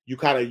 You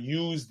kind of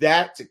use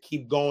that to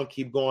keep going,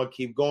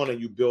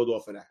 and you build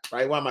off of that,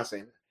 right? Why am I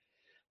saying that?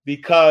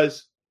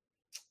 Because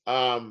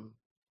I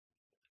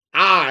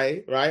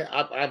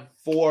have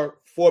four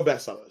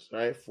bestsellers,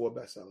 right? 4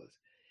 bestsellers.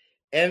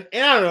 And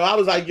I don't know, I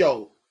was like,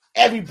 yo,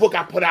 every book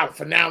I put out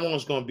from now on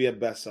is going to be a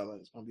bestseller.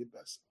 It's going to be a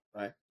bestseller,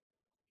 right?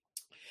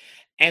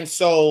 And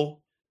so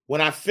when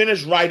I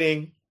finished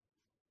writing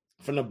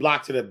From the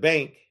Block to the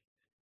Bank,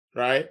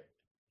 right?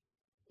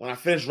 When I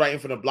finished writing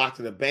From the Block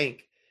to the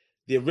Bank,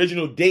 the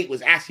original date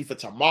was actually for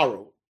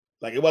tomorrow.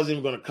 Like it wasn't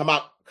even going to come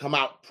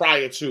out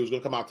prior to. It was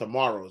going to come out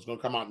tomorrow. It's going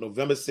to come out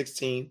November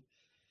 16th.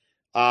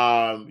 You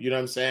know what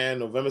I'm saying?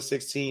 November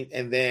 16th.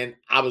 And then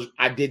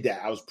I did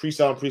that. I was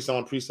pre-selling.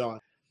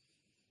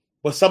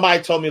 But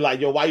somebody told me like,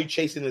 yo, why are you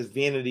chasing this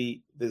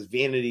vanity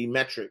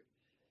metric?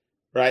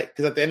 Right?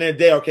 Because at the end of the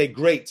day, okay,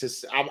 great.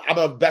 I'm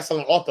a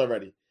best-selling author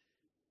already.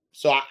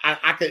 So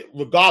I could,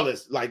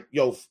 regardless, like,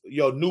 yo,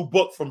 new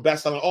book from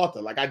best-selling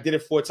author. Like I did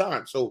it 4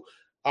 times. So,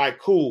 all right,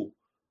 cool.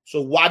 So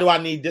why do I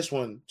need this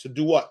one to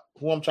do what?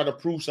 Who I'm trying to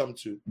prove something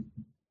to? You know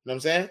what I'm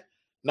saying?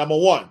 Number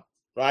 1,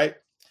 right?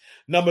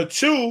 Number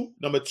two,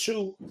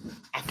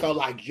 I felt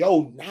like,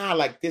 yo,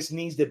 like this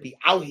needs to be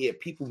out here.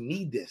 People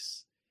need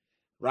this,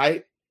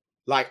 right?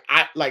 Like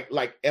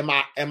am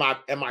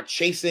I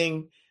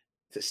chasing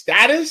the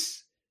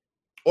status,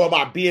 or am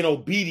I being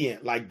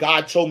obedient? Like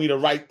God told me to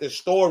write this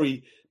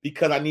story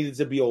because I needed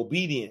to be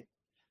obedient,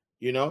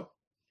 you know?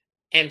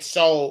 And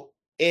so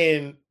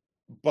in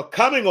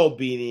becoming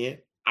obedient,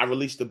 I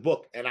released the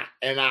book, and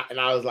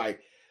I was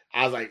like,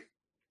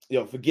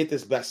 yo, forget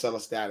this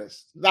bestseller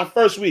status. Not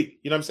first week,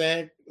 you know what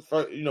I'm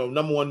saying?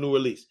 Number 1 new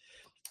release.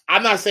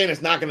 I'm not saying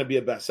it's not going to be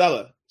a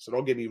bestseller, so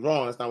don't get me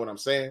wrong. That's not what I'm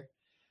saying,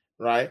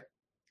 right?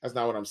 That's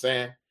not what I'm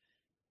saying.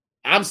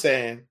 I'm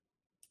saying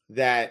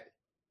that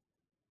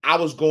I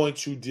was going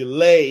to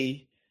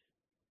delay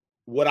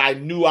what I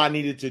knew I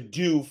needed to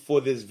do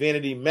for this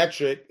vanity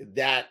metric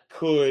that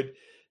could,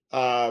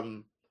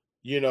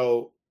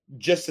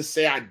 just to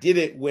say I did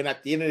it, when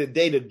at the end of the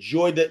day, the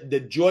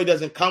joy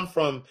doesn't come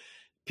from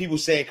people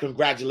saying,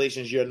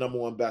 congratulations, you're a number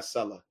 1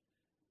 bestseller.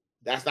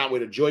 That's not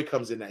where the joy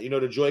comes in at.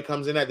 The joy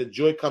comes in at? The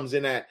joy comes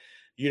in at,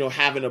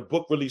 having a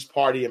book release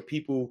party and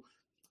people,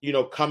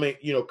 coming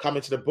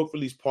to the book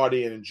release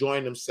party and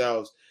enjoying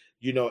themselves,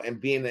 and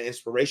being the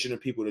inspiration to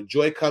people. The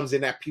joy comes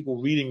in at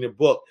people reading the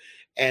book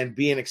and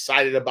being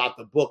excited about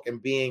the book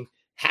and being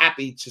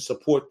happy to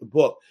support the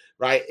book,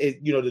 right?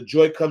 The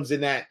joy comes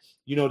in at,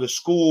 the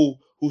school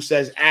who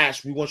says,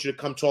 Ash, we want you to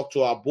come talk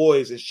to our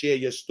boys and share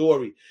your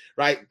story,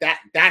 right?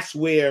 That's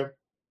where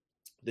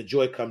the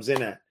joy comes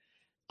in at.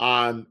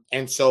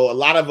 And so a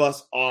lot of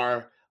us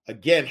are,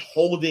 again,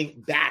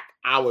 holding back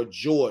our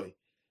joy,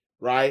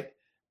 right?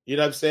 You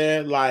know what I'm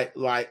saying? Like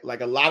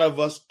a lot of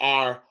us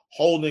are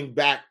holding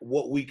back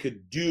what we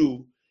could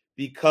do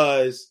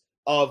because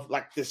of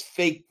like this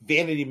fake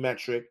vanity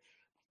metric.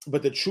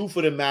 But the truth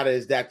of the matter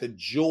is that the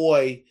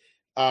joy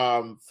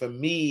for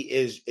me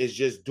is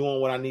just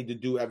doing what I need to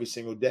do every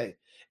single day.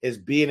 Is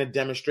being a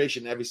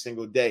demonstration every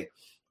single day.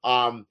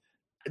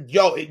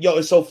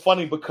 It's so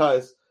funny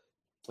because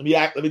let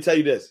me tell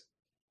you this.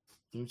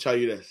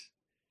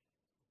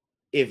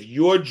 If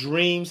your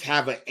dreams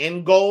have an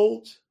end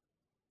goal,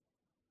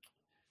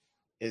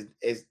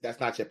 that's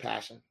not your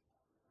passion.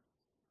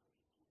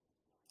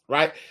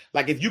 Right?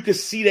 Like if you could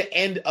see the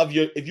end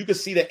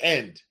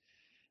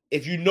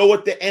if you know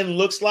what the end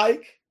looks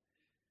like,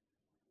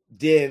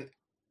 then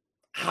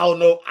I don't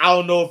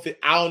know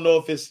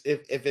if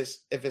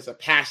it's a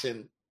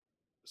passion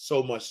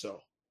so much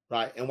so,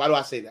 right? And why do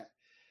I say that?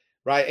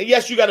 Right? And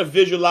yes, you got to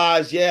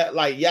visualize. Yeah,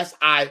 like yes,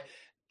 I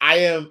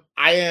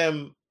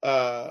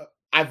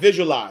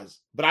visualize,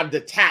 but I'm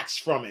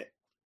detached from it.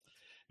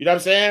 You know what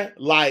I'm saying?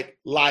 Like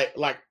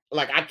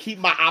I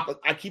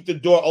keep the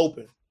door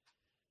open.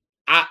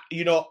 I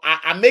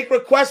make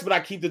requests, but I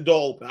keep the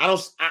door open. I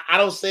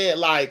don't say it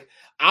like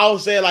I don't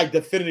say it like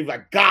definitive,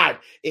 like God,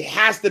 it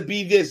has to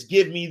be this,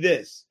 give me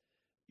this,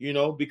 you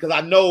know, because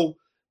I know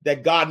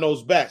that God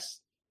knows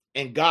best.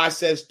 And God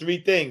says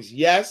 3 things: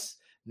 yes,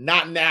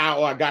 not now,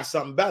 or I got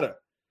something better.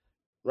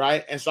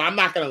 Right. And so I'm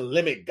not going to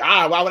limit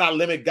God. Why would I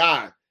limit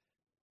God?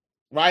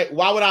 Right.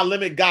 Why would I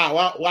limit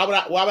God? Why would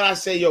I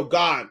say, yo,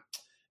 God,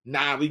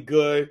 nah, we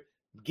good.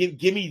 Give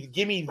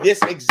me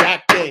this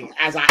exact thing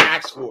as I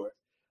ask for it.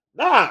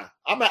 Nah,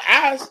 I'm gonna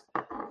ask.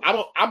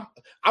 I'm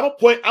gonna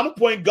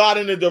point God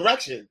in the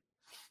direction.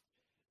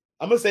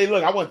 I'm gonna say,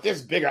 look, I want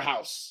this bigger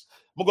house.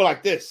 I'm gonna go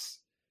like this,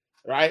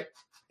 right?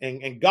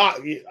 And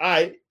God, all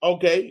right,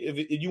 okay.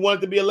 If you want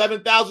it to be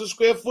 11,000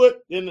 square foot,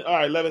 then all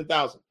right,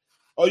 11,000.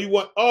 Oh, you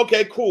want?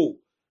 Okay, cool.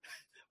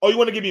 Oh, you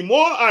want to give me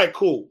more? All right,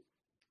 cool,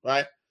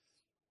 right?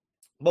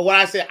 But when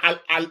I say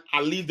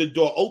I leave the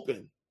door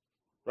open,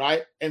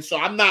 right? And so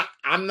I'm not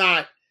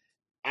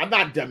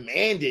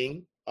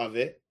demanding of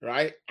it,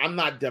 right? I'm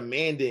not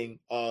demanding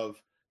of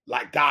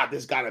like, God,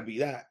 this gotta be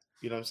that.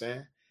 You know what I'm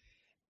saying?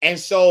 And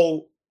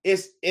so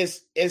it's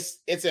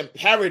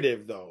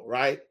imperative though,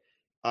 right?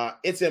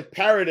 It's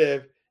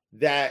imperative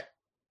that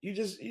you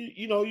just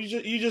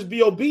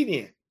be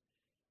obedient,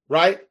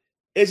 right?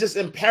 It's just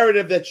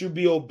imperative that you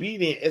be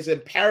obedient. It's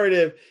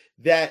imperative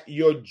that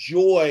your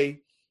joy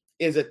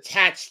is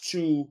attached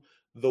to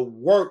the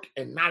work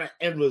and not an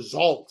end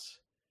result,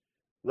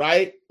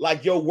 right?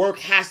 Like your work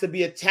has to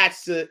be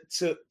attached to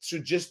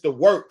just the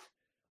work,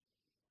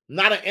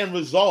 not an end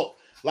result.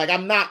 Like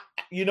I'm not,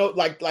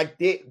 like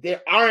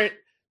there aren't,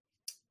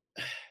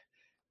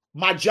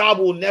 my job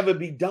will never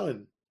be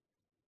done.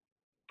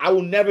 I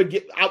will never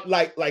get out,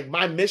 like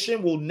my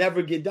mission will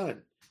never get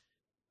done.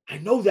 I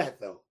know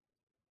that though,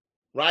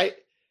 right?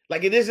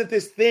 Like it isn't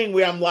this thing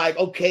where I'm like,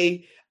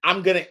 okay,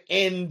 I'm going to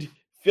end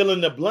fill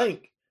in the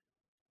blank.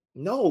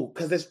 No,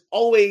 because there's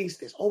always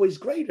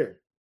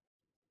greater,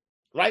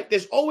 right?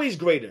 There's always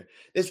greater.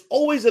 There's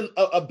always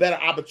a better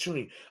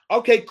opportunity.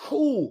 Okay,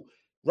 cool,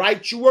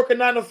 right? You work a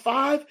 9 to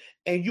 5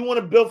 and you want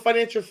to build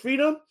financial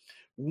freedom.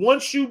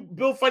 Once you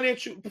build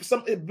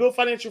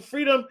financial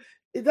freedom,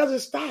 it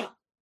doesn't stop.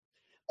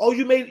 Oh,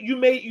 you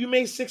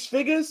made 6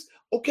 figures?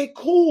 Okay,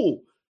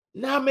 cool.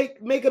 Now make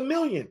 $1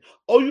 million.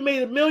 Oh, you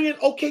made $1 million?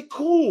 Okay,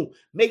 cool.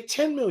 Make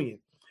 10 million.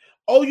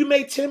 Oh, you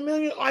made 10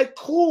 million? All right,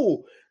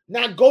 cool.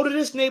 Now go to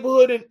this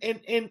neighborhood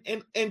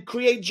and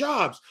create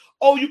jobs.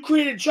 Oh, you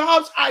created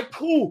jobs? All right,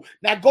 cool.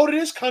 Now go to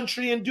this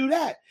country and do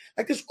that.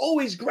 Like it's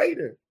always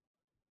greater.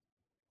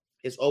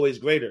 It's always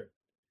greater.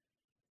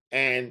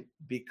 And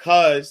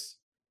because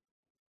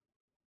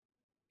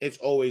it's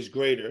always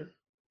greater,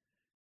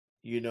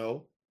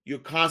 you're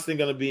constantly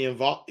going to be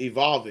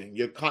evolving.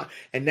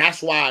 And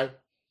that's why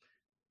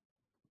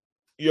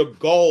your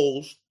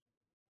goals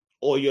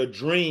or your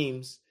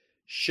dreams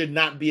should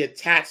not be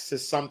attached to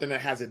something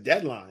that has a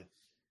deadline,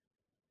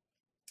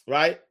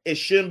 right? It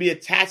shouldn't be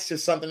attached to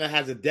something that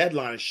has a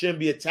deadline. It shouldn't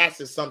be attached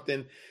to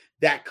something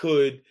that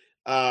could,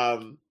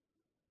 that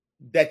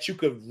you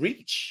could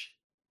reach.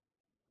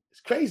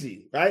 It's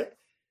crazy, right?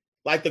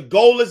 Like the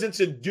goal isn't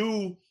to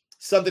do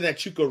something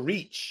that you could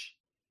reach,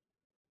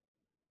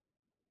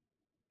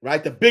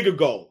 right? The bigger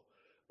goal,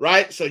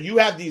 right? So you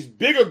have these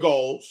bigger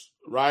goals,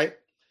 right?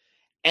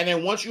 And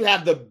then once you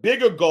have the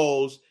bigger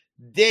goals,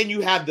 then you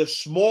have the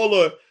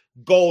smaller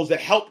goals that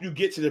help you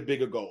get to the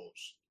bigger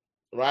goals,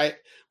 right?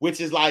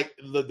 Which is like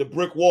the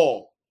brick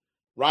wall,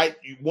 right?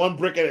 One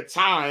brick at a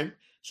time.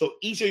 So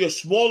each of your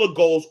smaller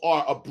goals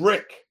are a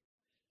brick.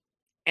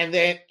 And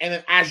then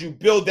as you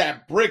build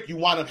that brick, you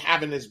wind up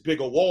having this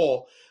bigger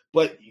wall,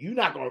 but you're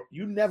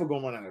never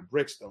going to run out of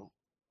bricks though.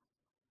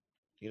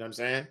 You know what I'm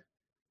saying?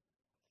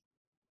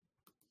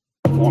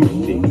 Form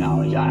of deep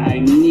knowledge. I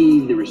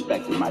need the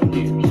respect of my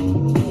peers.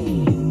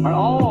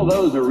 All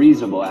those are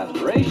reasonable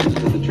aspirations,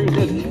 but the truth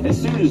is,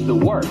 as soon as the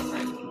work,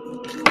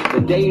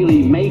 the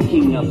daily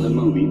making of the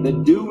movie,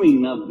 the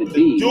doing of the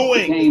deed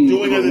became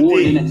the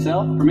reward in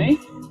itself for me,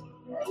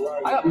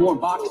 I got more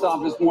box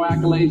office, more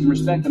accolades and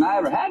respect than I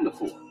ever had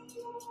before.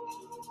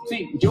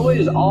 See, joy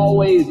is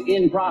always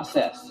in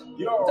process.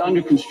 It's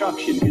under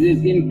construction. It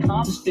is in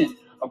constant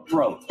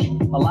approach,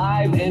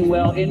 alive and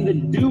well in the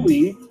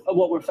doing of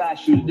what we're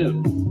fashioned to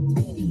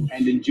do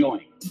and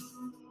enjoying.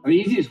 The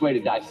easiest way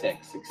to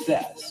dissect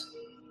success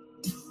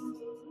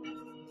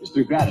is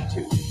through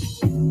gratitude.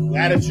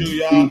 Gratitude,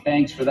 y'all. Giving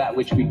thanks for that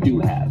which we do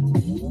have,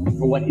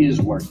 for what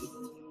is working.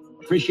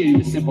 Appreciating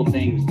the simple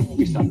things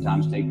we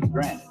sometimes take for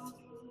granted.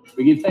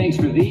 We give thanks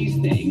for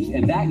these things,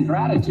 and that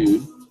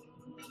gratitude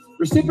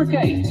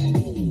reciprocates,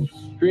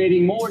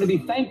 creating more to be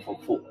thankful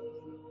for.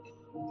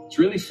 It's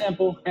really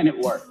simple, and it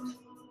works.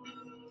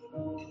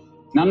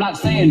 Now, I'm not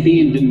saying be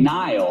in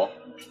denial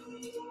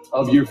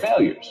of your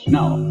failures.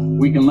 No,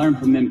 we can learn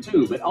from them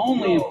too, but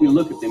only if we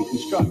look at them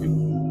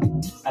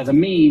constructively as a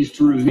means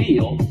to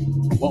reveal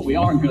what we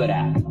are good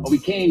at, what we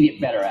can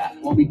get better at,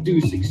 what we do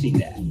succeed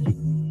at.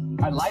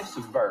 Our life's a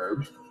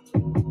verb.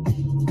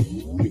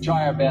 We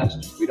try our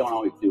best. We don't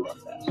always do our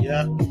best.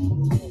 Yeah.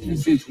 And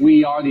since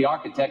we are the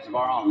architects of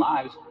our own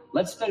lives,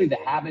 let's study the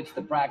habits,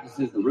 the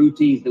practices, the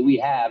routines that we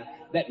have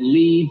that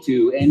lead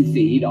to and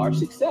feed our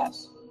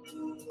success,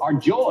 our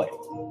joy,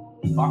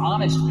 our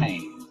honest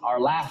pain, our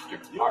laughter,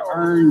 our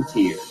earned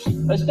tears.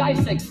 Let's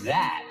dissect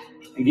that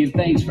and give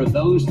thanks for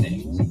those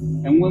things.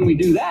 And when we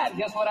do that,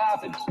 guess what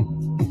happens?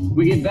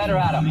 We get better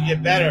at them. You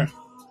get better.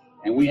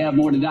 And we have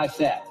more to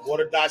dissect. More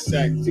to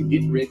dissect. To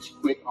get rich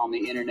quick on the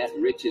internet,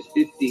 rich is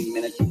 15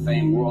 minutes of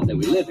fame world that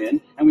we live in,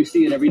 and we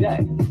see it every day.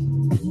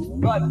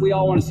 But we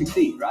all want to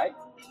succeed, right?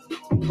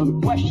 So the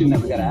question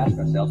that we got to ask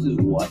ourselves is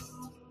what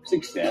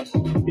success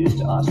is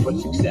to us, what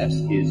success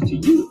is to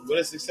you. What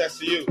is success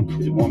to you?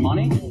 Is it more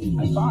money?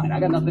 That's fine. I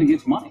got nothing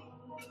against money.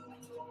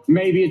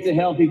 Maybe it's a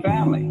healthy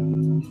family.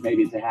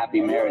 Maybe it's a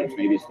happy marriage.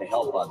 Maybe it's to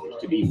help others,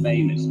 to be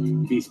famous,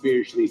 to be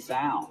spiritually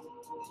sound,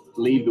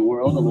 to leave the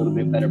world a little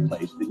bit better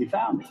place than you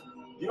found it.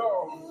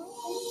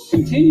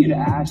 Continue to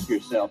ask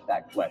yourself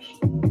that question.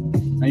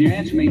 Now, your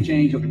answer may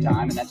change over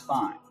time, and that's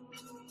fine.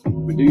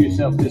 But do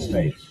yourself this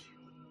favor.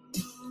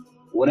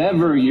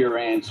 Whatever your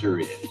answer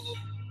is,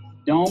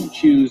 don't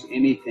choose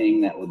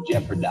anything that will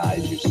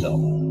jeopardize your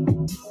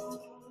soul.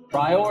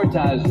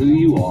 Prioritize who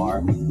you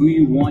are, who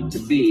you want to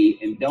be,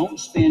 and don't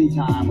spend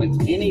time with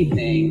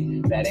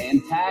anything that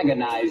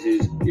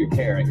antagonizes your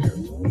character.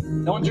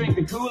 Don't drink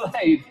the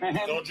Kool-Aid, man.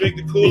 Don't drink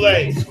the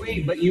Kool-Aid. It's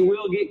sweet, but you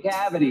will get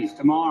cavities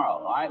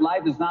tomorrow, all right?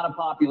 Life is not a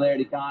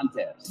popularity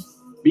contest.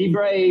 Be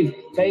brave,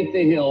 take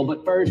the hill,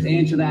 but first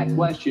answer that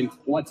question,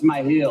 what's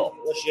my hill?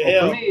 What's your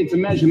hill? For me, it's a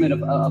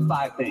measurement of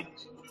 5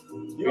 things.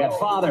 We got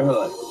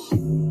fatherhood.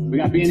 We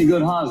got being a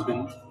good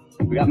husband.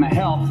 We got my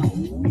health,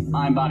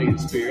 mind, body,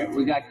 and spirit.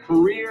 We got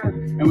career,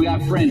 and we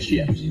got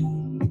friendships.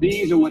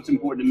 These are what's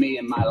important to me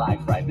in my life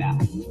right now.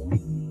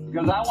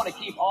 Because I want to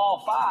keep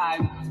all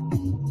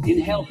 5 in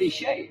healthy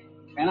shape.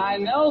 And I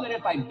know that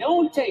if I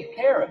don't take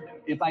care of them,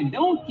 if I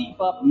don't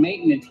keep up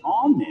maintenance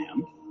on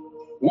them,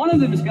 one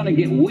of them is going to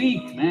get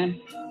weak, man.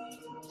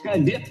 It's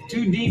going to dip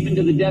too deep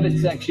into the debit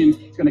section.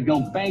 It's going to go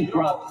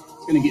bankrupt.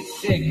 It's going to get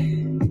sick,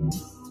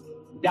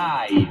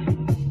 die.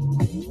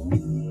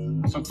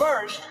 So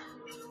first,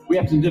 we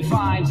have to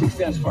define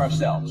success for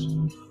ourselves.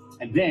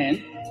 And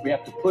then we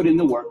have to put in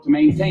the work to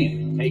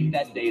maintain it. Take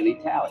that daily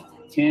tally.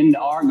 Tend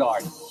our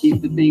garden.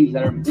 Keep the things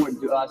that are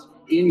important to us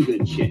in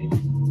good shape.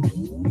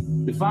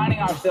 Defining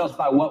ourselves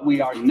by what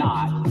we are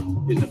not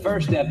is the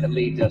first step that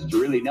leads us to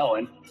really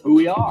knowing who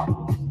we are.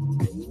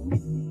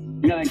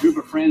 You know that group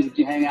of friends that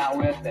you hang out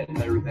with that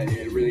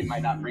really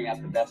might not bring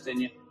out the best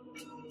in you?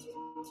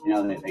 You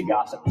know, they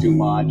gossip too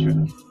much or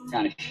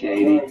kind of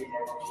shady. They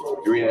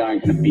really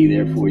aren't going to be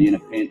there for you in a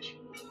pinch.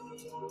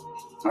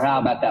 Or how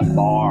about that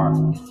bar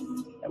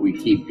that we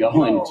keep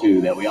going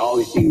to that we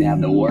always seem to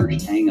have the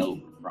worst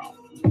hangover from?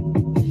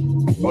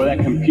 Or that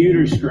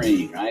computer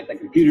screen, right? That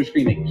computer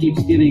screen that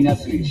keeps giving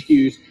us an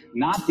excuse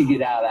not to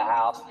get out of the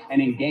house and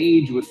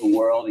engage with the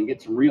world and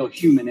get some real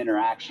human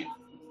interaction.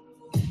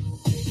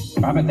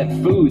 Or how about that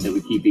food that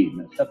we keep eating?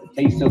 The stuff that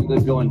tastes so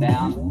good going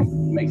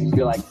down, makes us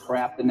feel like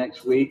crap the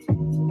next week.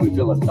 We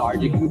feel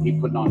lethargic and we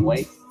keep putting on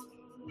weight.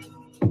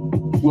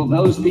 Well,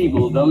 those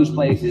people, those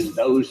places,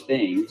 those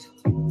things,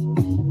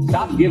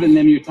 stop giving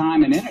them your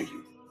time and energy.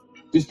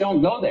 Just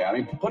don't go there. I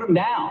mean, put them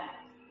down.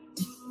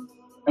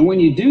 And when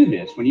you do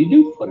this, when you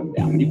do put them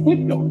down, when you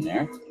quit going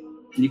there,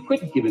 and you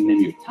quit giving them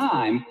your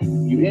time,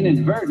 you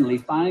inadvertently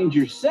find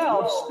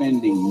yourself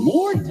spending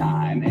more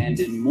time and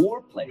in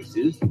more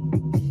places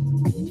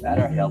that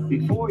are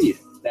healthy for you,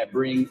 that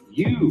bring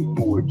you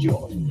more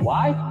joy.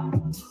 Why?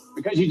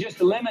 Because you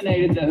just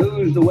eliminated the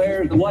who's, the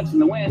where's, the what's,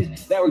 and the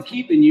when's that were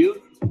keeping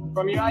you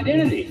from your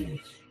identity.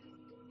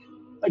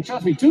 Like,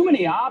 trust me, too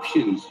many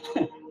options,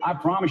 I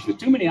promise you,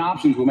 too many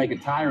options will make a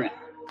tyrant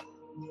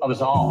of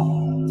us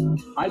all. All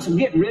right, so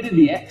get rid of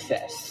the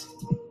excess,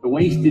 the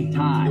wasted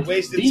time. The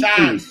wasted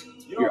time.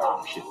 Decrease your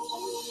options.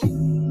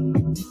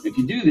 If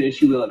you do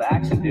this, you will have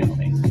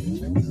accidentally,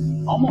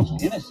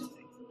 almost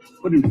innocently,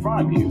 put in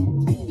front of you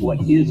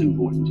what is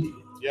important to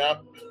you.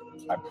 Yep.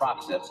 By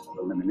process of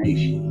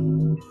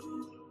elimination.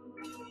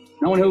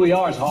 Knowing who we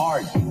are is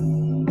hard.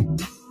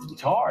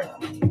 It's hard.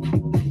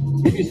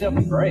 Give yourself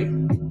a break.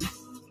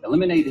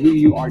 Eliminate who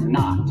you are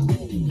not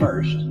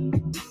first,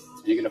 and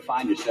you're going to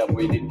find yourself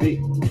where you need to be.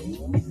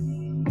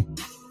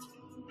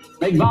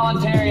 Make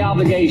voluntary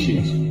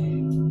obligations.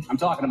 I'm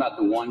talking about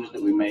the ones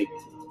that we make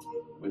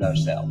with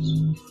ourselves,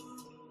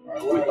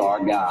 with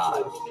our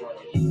God,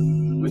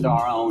 with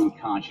our own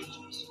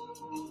consciousness.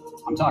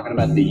 I'm talking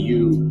about the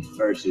you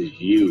versus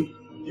you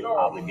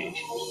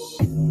obligations.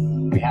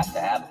 We have to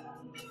have it.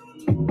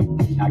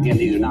 Now, again,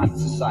 these are not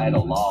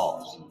societal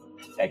laws,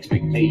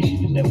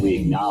 expectations that we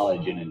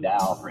acknowledge and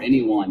endow for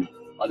anyone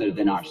other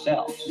than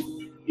ourselves.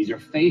 These are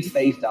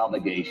faith-based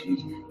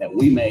obligations that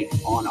we make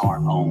on our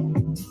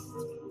own.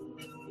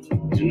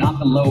 These are not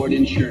the lowered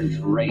insurance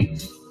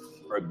rates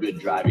for a good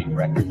driving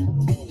record.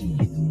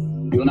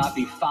 You will not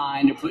be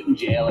fined or put in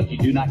jail if you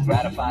do not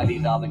gratify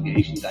these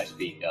obligations I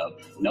speak of.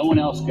 No one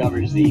else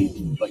governs these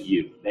but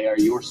you. They are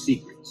your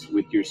secrets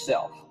with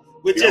yourself.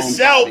 With your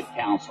yourself. own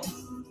private counsel.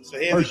 So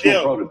here's the personal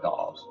deal.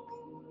 protocols.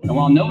 And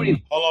while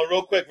nobody Hold on,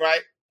 real quick,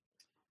 right?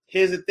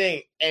 Here's the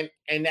thing, and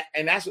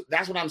that's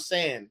what I'm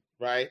saying,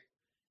 right?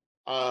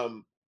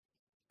 Because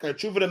the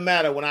truth of the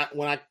matter, when I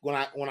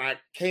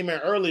came in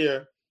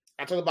earlier,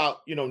 I talked about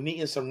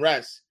needing some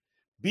rest.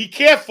 Be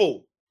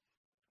careful.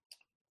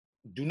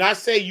 Do not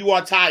say you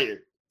are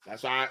tired.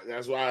 That's why.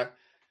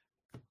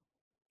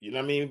 You know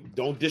what I mean?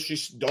 Don't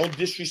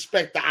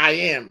disrespect the I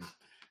am.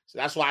 So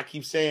that's why I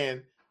keep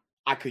saying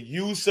I could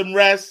use some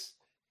rest.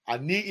 I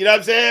need, you know what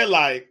I'm saying?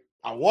 Like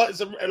I want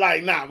some,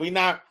 like, nah, we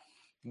not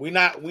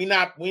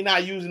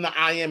using the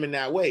I am in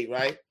that way,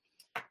 right?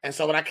 And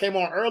so when I came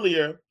on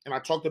earlier and I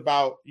talked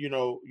about,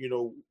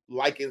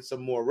 liking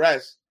some more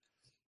rest,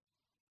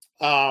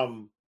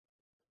 and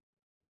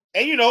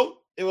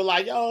it was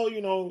like,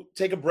 yo,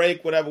 take a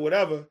break,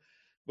 whatever.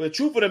 But the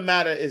truth of the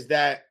matter is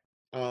that,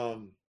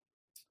 the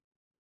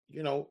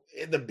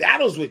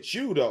battle's with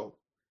you though.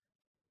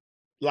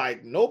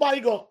 Like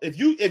nobody if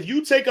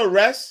you take a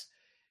rest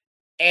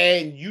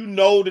and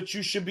that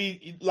you should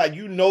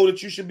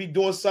be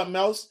doing something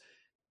else,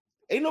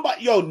 ain't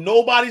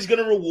nobody's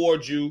gonna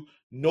reward you.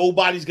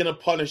 Nobody's gonna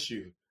punish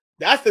you.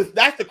 That's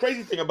the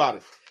crazy thing about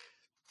it.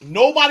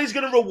 Nobody's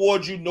gonna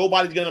reward you.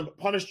 Nobody's gonna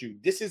punish you.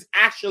 This is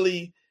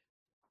actually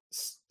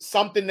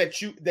something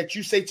that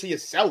you say to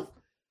yourself.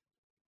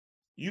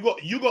 You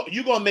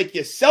gonna make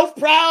yourself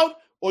proud,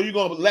 or you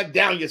gonna let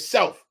down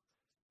yourself.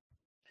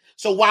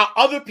 So while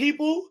other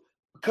people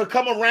could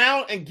come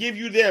around and give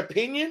you their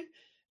opinion,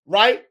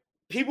 right?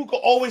 People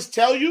could always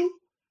tell you,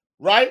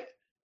 right?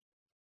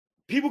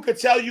 People could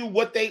tell you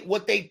what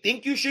they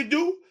think you should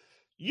do.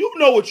 You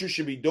know what you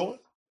should be doing.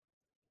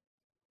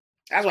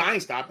 That's why I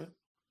ain't stopping.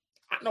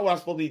 I know what I'm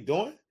supposed to be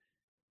doing.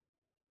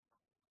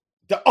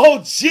 The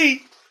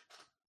OG.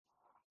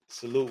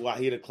 Salute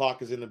Wahida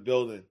Clark is in the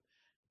building,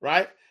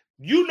 right?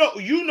 You know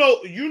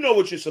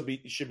what you should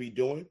be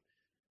doing.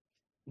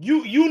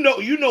 You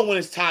know when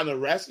it's time to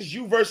rest. It's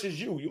you versus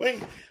you.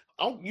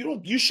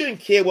 You shouldn't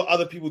care what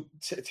other people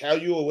tell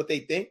you or what they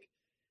think,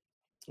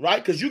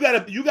 right? Because you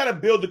gotta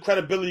build the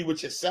credibility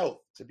with yourself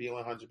to be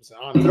 100%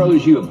 honest.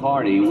 throws you a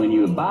party when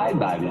you abide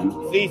by them,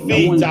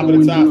 no one's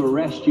going to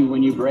arrest you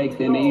when you break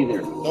them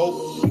either.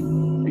 Nope.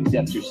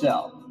 Except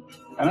yourself.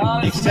 And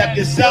all Except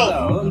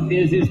yourself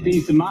is his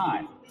peace of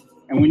mind.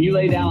 And when you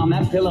lay down on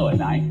that pillow at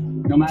night,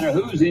 no matter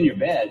who's in your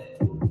bed,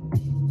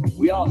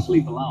 we all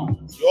sleep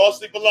alone. You all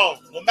sleep alone.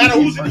 No matter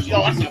who's in the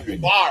show, that's a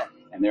bar.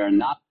 And there are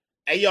not.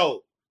 Hey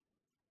yo,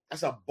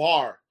 that's a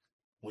bar.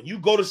 When you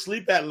go to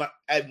sleep at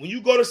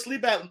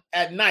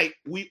night,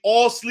 we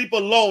all sleep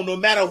alone. No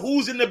matter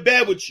who's in the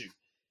bed with you.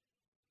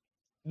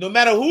 No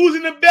matter who's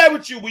in the bed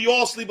with you, we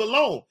all sleep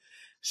alone.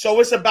 So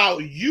it's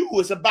about you.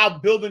 It's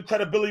about building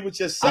credibility with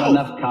yourself.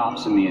 Not enough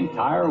cops in the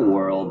entire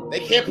world.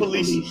 They can't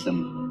police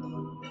them.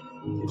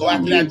 Go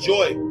after that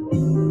joy.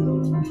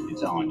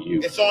 It's on you.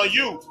 It's on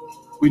you.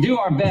 We do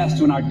our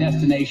best when our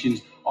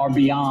destinations are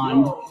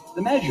beyond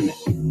the measurement,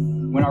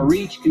 when our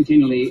reach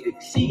continually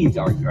exceeds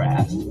our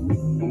grasp,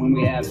 and when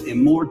we have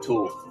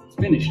immortal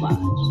finish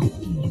lines.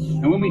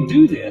 And when we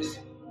do this,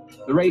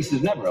 the race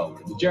is never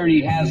over. The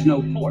journey has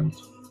no port.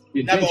 The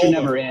adventure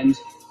never ends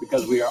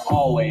because we are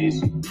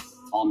always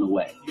on the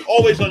way. You're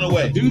always on the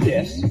way. Do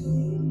this,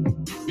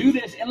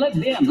 and let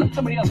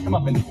somebody else come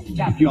up and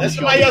tap you on the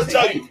shoulder. Let somebody else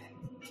tell you.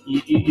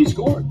 You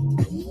scored.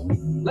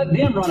 Let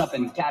them run up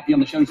and tap you on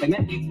the shoulder and say,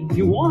 man,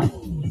 you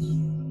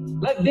won.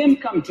 Let them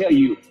come tell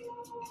you,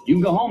 you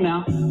can go home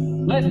now.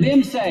 Let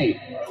them say,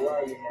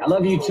 I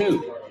love you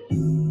too.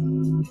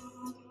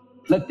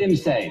 Let them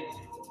say,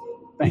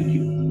 thank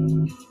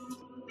you.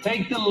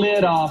 Take the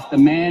lid off the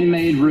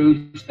man-made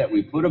roofs that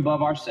we put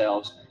above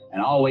ourselves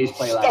and always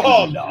play like an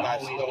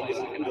underdog.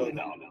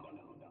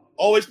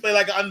 Always play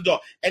like an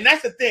underdog. And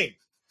that's the thing,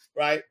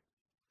 right?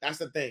 That's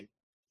the thing.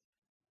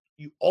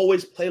 You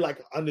always play like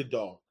an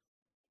underdog,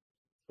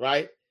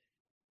 right?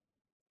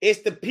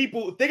 It's the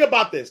people. Think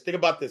about this.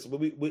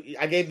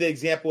 I gave the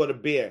example of the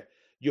bear.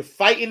 You're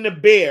fighting the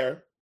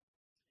bear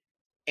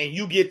and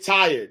you get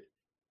tired.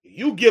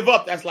 You give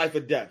up. That's life or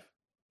death,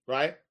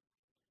 right?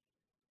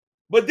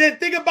 But then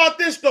think about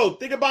this, though.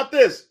 Think about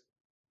this.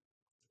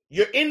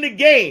 You're in the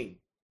game.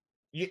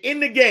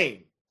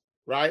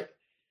 Right?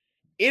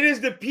 It is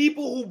the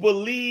people who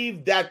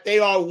believe that they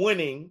are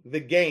winning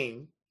the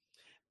game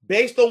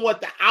based on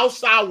what the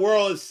outside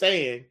world is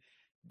saying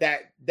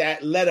that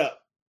let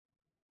up.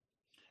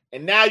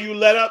 And now you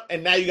let up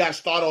and now you got to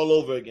start all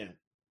over again.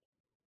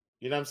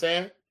 You know what I'm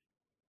saying?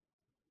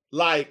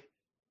 Like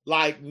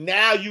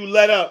now you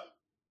let up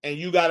and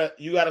you gotta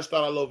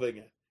start all over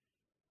again.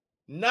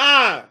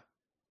 Nah.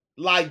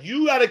 Like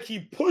you gotta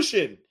keep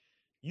pushing.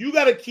 You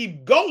gotta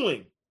keep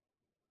going.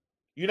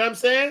 You know what I'm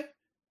saying?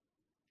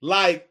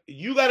 Like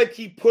you gotta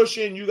keep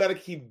pushing, you gotta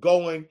keep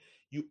going.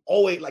 You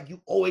always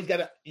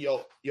gotta,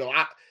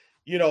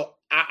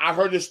 I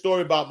heard this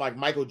story about like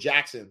Michael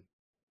Jackson,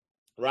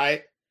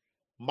 right?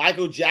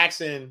 Michael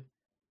Jackson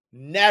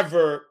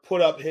never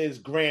put up his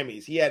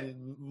Grammys. He had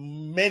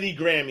many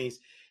Grammys.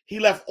 He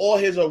left all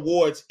his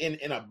awards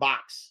in a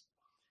box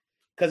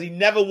because he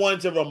never wanted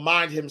to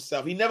remind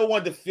himself. He never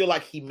wanted to feel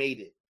like he made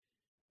it.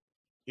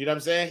 You know what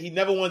I'm saying? He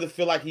never wanted to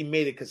feel like he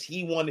made it because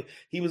he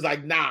was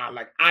like, nah,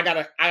 like I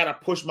gotta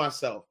push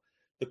myself.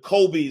 The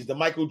Kobe's, the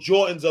Michael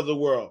Jordans of the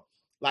world,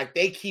 like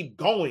they keep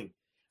going,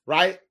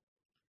 right?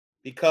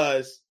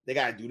 Because they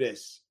gotta do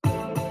this.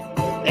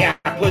 They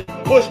gotta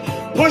push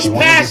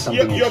past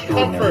your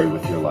comfort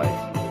with your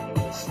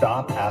life.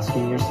 Stop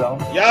asking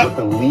yourself Yep. what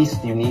the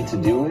least you need to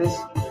do is,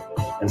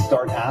 and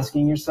start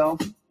asking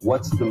yourself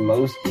what's the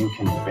most you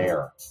can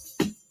bear.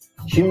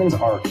 Humans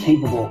are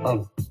capable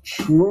of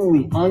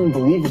truly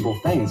unbelievable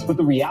things, but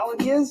the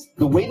reality is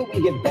the way that we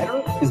get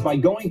better is by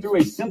going through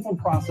a simple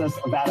process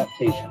of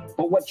adaptation.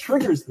 But what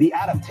triggers the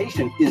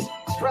adaptation is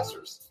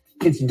stressors.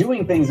 It's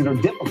doing things that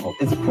are difficult.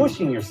 It's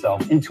pushing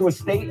yourself into a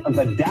state of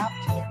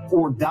adapt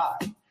or die.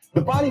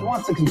 The body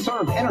wants to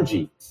conserve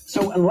energy.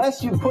 So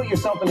unless you put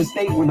yourself in a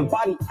state where the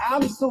body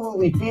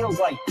absolutely feels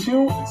like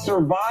to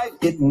survive,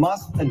 it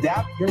must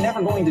adapt, you're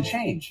never going to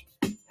change.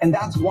 And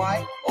that's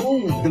why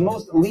only the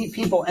most elite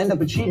people end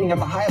up achieving at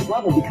the highest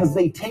level, because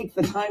they take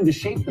the time to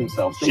shape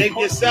themselves. They Shape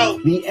put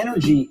yourself. the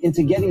energy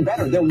into getting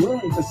better. They're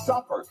willing to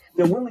suffer.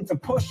 They're willing to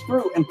push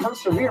through and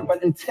persevere.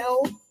 But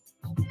until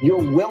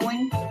you're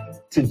willing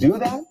to do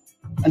that,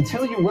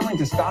 until you're willing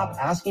to stop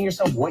asking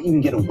yourself what you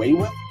can get away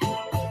with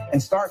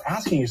and start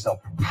asking yourself,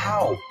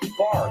 how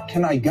far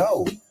can I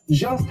go?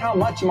 Just how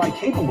much am I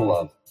capable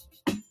of?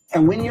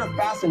 And when your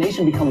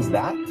fascination becomes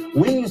that,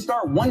 when you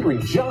start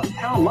wondering just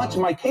how much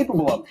am I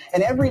capable of,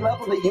 and every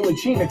level that you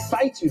achieve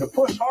excites you to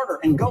push harder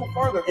and go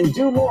farther and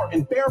do more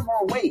and bear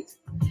more weight,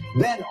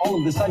 then all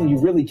of a sudden you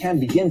really can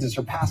begin to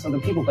surpass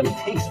other people. But it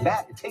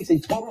takes a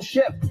total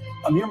shift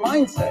of your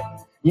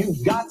mindset.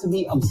 You've got to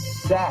be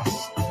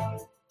obsessed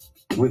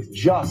with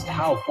just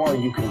how far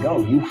you can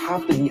go. You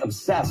have to be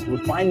obsessed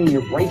with finding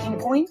your breaking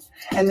point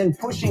and then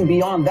pushing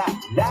beyond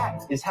that.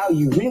 That is how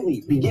you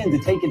really begin to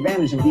take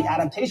advantage of the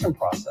adaptation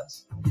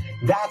process.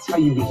 That's how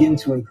you begin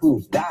to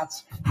improve.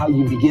 That's how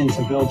you begin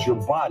to build your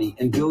body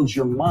and build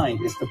your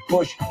mind, is to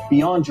push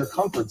beyond your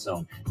comfort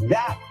zone.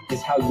 That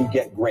is how you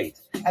get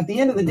great. At the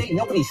end of the day,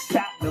 nobody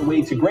sat their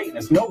way to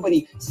greatness.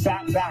 Nobody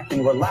sat back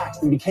and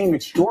relaxed and became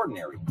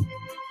extraordinary.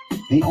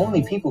 The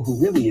only people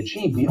who really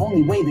achieve, the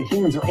only way that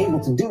humans are able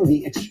to do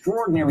the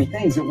extraordinary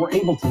things that we're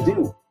able to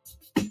do,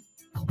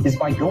 is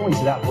by going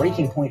to that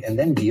breaking point and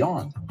then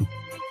beyond.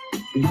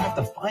 But you have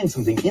to find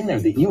something in there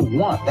that you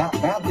want that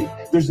badly.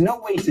 There's no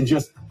way to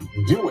just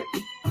do it.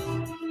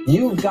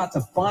 You've got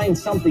to find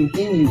something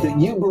in you that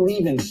you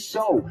believe in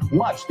so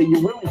much that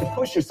you're willing to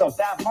push yourself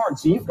that hard.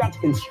 So you've got to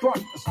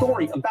construct a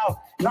story about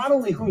not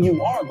only who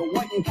you are, but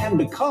what you can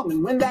become.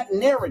 And when that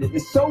narrative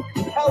is so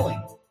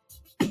compelling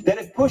that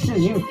it pushes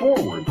you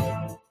forward,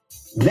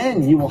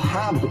 then you will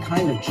have the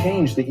kind of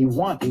change that you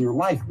want in your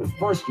life. But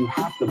first, you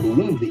have to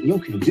believe that you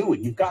can do it.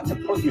 You've got to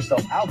put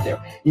yourself out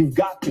there. You've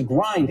got to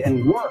grind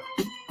and work.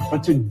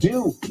 But to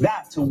do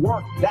that, to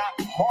work that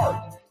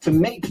hard, to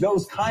make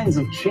those kinds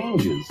of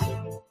changes,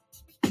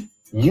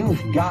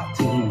 you've got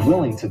to be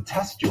willing to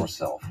test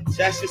yourself.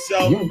 Test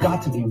yourself. You've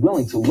got to be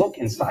willing to look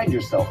inside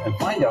yourself and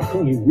find out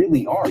who you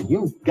really are.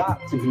 You've got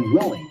to be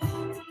willing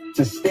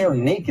to stare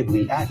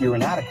nakedly at your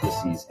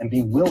inadequacies and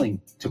be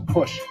willing to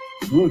push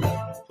through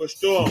them. Push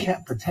through You them.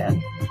 can't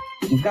pretend.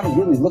 You've got to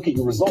really look at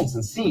your results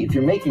and see if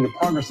you're making the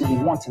progress that you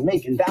want to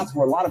make. And that's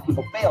where a lot of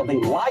people fail. They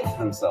lie to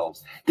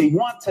themselves. They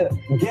want to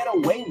get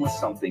away with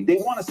something. They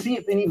want to see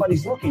if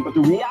anybody's looking. But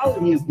the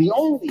reality is the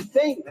only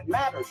thing that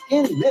matters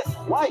in this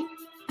life.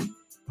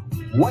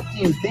 What do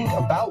you think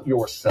about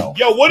yourself?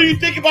 Yo, what do you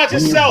think about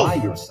when yourself?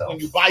 You're by yourself. When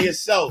you by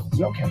yourself? There's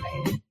no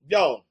campaign.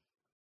 Yo,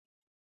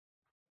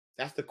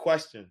 that's the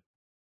question.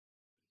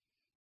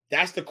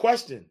 That's the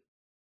question.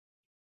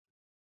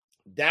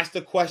 That's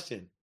the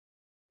question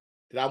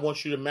that I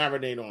want you to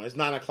marinate on. It's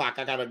 9 o'clock.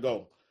 I gotta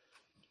go.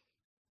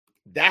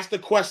 That's the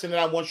question that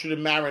I want you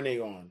to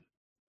marinate on.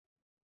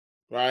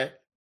 Right?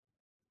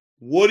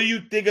 What do you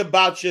think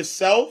about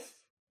yourself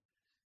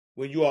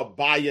when you are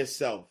by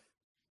yourself?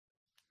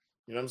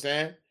 You know what I'm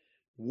saying?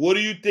 What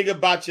do you think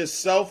about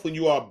yourself when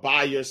you are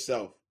by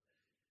yourself?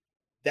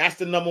 That's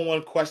the number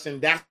one question.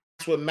 That's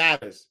what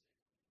matters.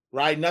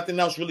 Right? Nothing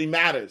else really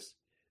matters.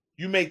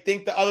 You may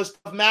think the other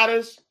stuff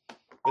matters,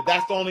 but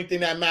that's the only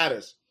thing that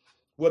matters.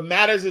 What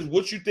matters is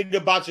what you think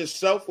about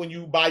yourself when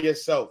you by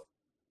yourself.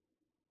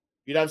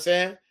 You know what I'm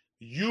saying?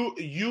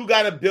 You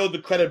got to build the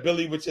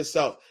credibility with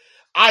yourself.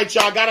 All right,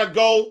 y'all, got to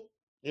go.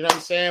 You know what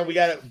I'm saying? We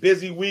got a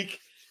busy week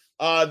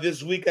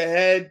this week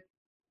ahead.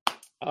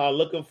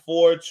 Looking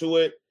forward to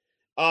it.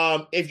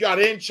 If y'all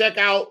didn't check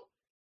out,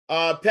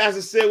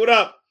 Pastor Sid, what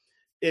up?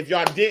 If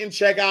y'all didn't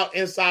check out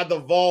Inside the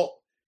Vault,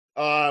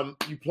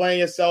 you playing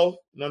yourself.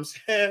 You know what I'm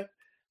saying?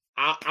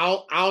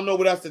 I don't know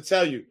what else to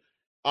tell you.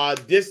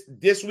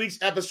 This week's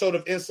episode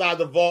of Inside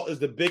the Vault is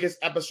the biggest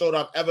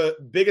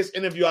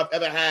interview I've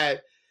ever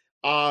had.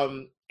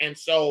 And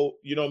so,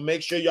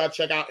 make sure y'all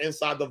check out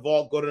Inside the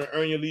Vault. Go to the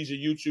Earn Your Leisure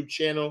YouTube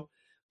channel.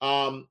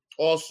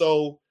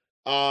 Also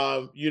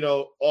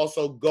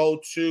go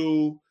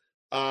to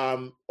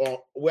or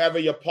wherever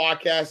your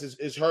podcast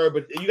is heard.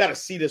 But you got to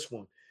see this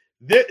one.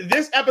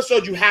 This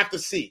episode you have to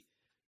see.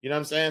 You know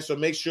what I'm saying? So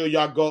make sure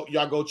y'all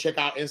go check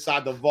out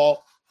Inside the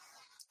Vault,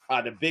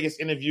 the biggest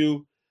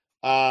interview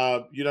you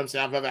know what I'm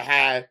saying I've ever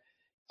had.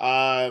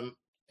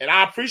 And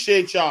I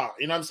appreciate y'all.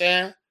 You know what I'm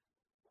saying?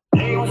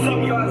 Hey, what's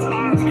up, y'all? It's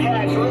Oz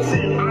Cash.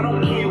 Listen, I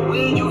don't care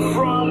where you're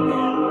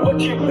from, what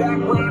your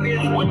background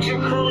is, what your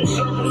current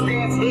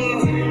circumstance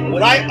is.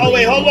 Right? Oh,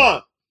 wait, hold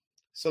on.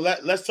 So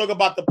let's talk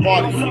about the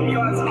party. Hey, what's up,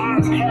 y'all? It's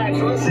Oz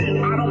Cash.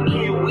 Listen, I don't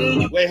care where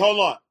you. Wait, hold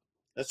on.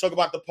 Let's talk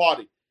about the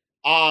party.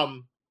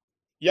 A-Lo,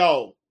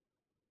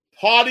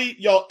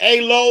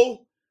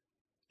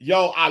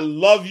 yo, I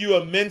love you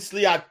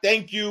immensely. I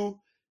thank you.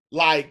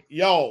 Like,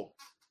 yo,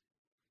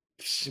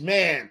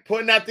 man,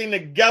 putting that thing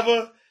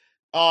together,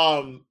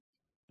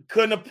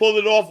 couldn't have pulled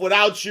it off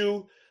without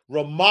you.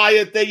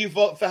 Ramaya, thank you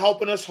for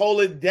helping us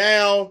hold it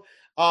down.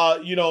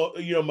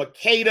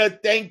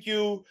 Makeda, thank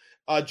you.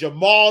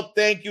 Jamal,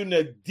 thank you.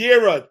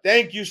 Nadira,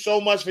 thank you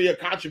so much for your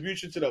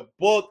contribution to the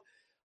book.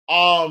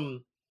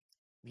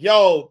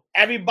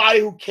 Everybody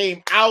who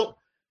came out,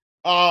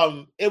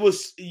 it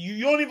was,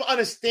 you don't even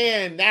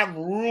understand, that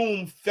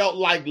room felt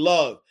like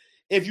love.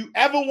 If you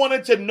ever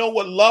wanted to know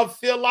what love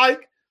feel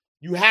like,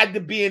 you had to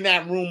be in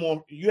that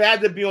room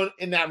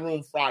in that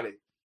room Friday.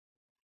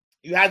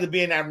 You had to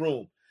be in that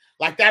room.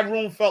 Like, that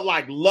room felt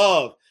like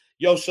love.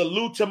 Yo,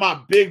 salute to my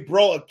big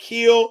bro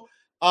Akil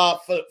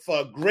for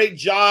a great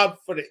job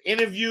for the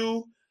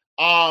interview.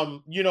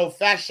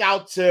 Fat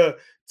shout to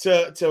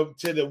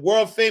the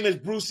world famous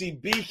Brucey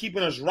B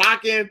keeping us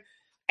rocking.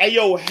 Hey,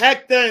 yo,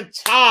 Hector and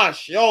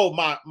Tosh, yo,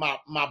 my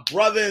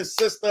brother and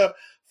sister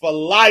for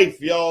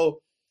life,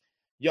 yo,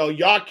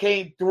 y'all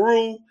came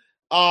through.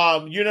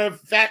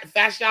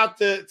 Fat shout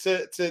to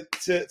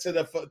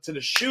the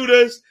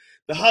shooters,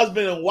 the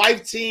husband and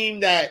wife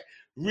team that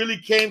really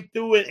came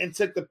through and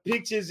took the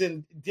pictures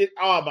and did.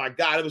 Oh my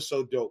God, it was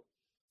so dope.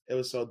 It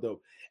was so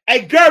dope.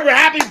 Hey, Gerber,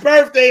 happy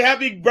birthday!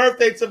 Happy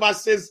birthday to my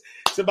sis,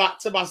 to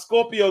my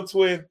Scorpio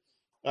twin,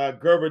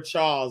 Gerber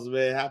Charles,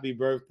 man. Happy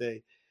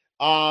birthday.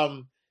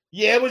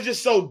 Yeah, it was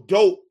just so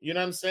dope. You know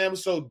what I'm saying? It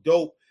was so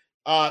dope.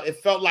 It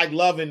felt like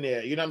love in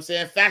there. You know what I'm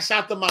saying? Fat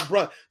shout to my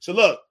brother. So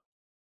look,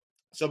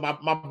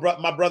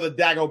 my brother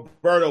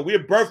Dagoberto, we're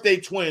birthday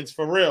twins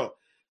for real.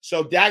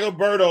 So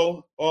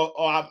Dagoberto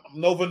or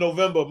Nova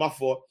November, my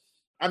fault.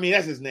 I mean,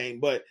 that's his name,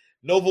 but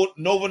Nova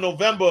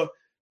November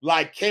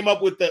like came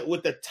up with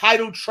the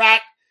title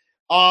track.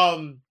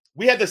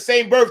 We had the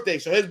same birthday.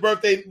 So his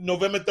birthday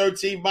November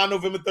 13th, my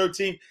November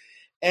 13th,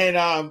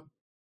 and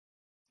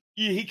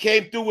he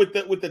came through with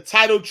the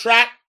title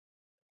track.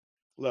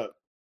 Look.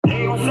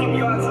 Hey, what's up,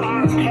 y'all? It's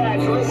Oz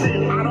Cash.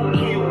 Listen, I don't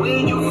care where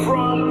you're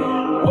from,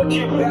 what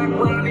your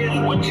background is,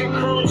 what your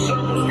current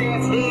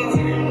circumstance is,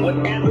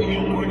 whatever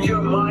you put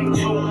your mind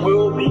to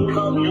will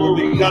become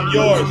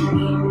yours.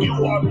 You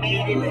are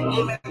made in the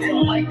image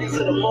and likeness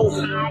of the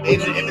Most High.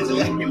 You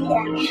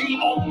are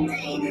G.O.D.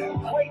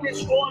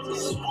 Greatness on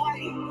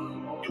display.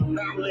 Do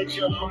not let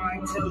your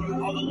mind tell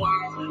you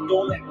otherwise.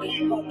 Don't let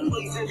people,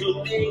 places,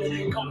 or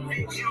things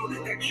convince you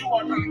that you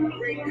are not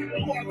great. You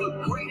are the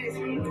greatest.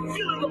 Fill in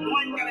the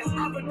blank that has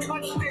ever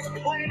touched this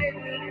planet.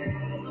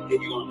 And you're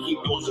going to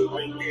keep doing some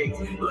great things.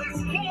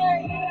 Let's go!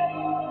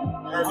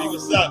 Irving,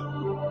 what's up?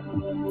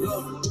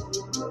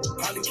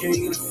 100K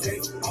in the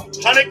safe.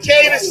 100K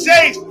in the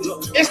safe.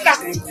 It's not.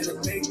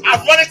 I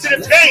run into the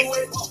bank.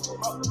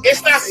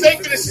 It's not safe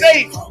in the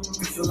safe.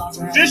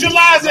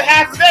 Visualize and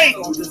have faith.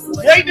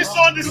 Greatness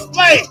on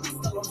display.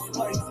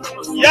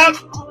 Yup.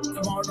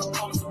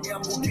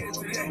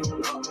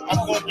 I'm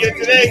going to get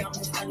today.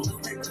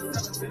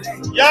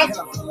 Yup.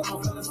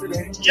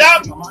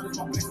 Yup.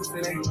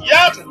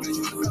 Yup.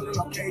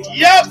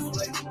 Yup.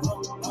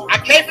 I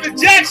came for the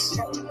Jets.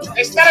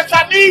 Instead of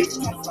trying me,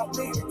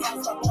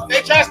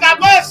 they try to stop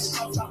us.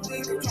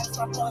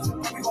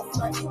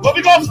 But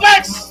we gonna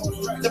flex.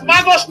 The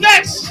mind goes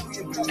flex.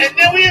 And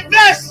then we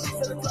invest.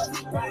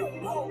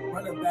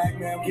 Back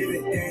now, give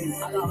it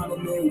days. I got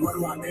 100 million, what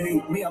do I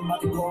aim? Me, I'm about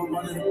to go and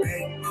run to the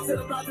bank. Said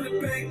about to the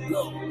bank.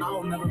 Look, I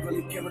don't never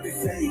really care what they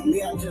say.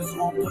 Me, I just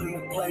won't put in the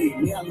play.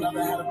 Me, I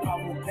never had a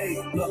problem with pay.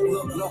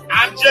 Look.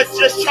 I'm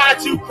just trying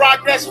to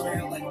progress.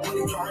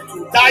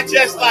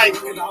 Digest like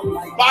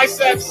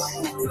biceps.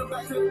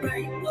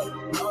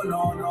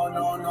 No.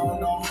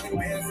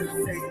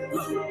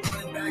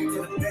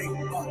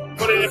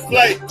 Put it in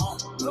play.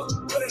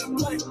 Put it in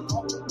play.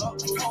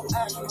 Don't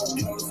ask me, don't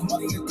kill this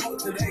money and go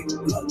today.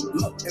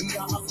 Look, and me, I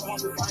hustle on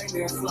the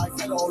finance. Like,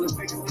 I all the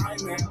biggest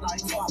time, man. Like,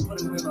 so I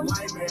put it in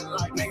alignment.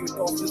 Like, maybe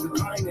those is the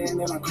kind, man.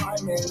 And I cry,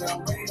 man. And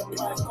I'm ready to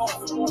blast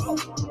off.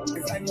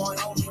 If I'm on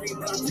Elm Street,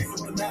 then I take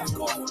the mask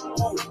off.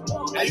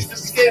 I used to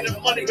scare the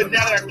money, but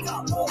now that and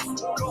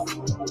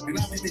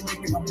I think they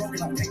thinking I'm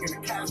broken, I'm taking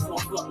the cash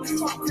off. Look,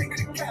 so I'm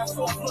taking the cash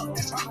off. Look, I'm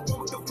the one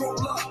with the roll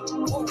up.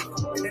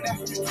 And then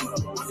after you do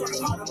them, I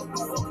started out of the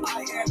room. I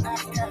am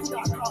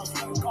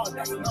AskCash.com. God,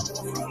 that's the number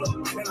of ruler.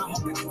 And I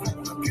hope that you like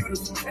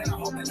computers. And I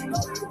hope that you know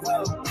it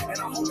well. And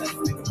I hope that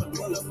you think of a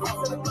ruler.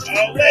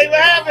 oh, wait,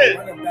 what happened?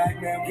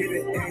 back now, get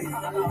it in.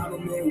 I know how to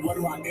man, what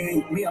do I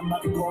aim? Me, I'm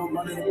about to go and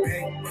run to the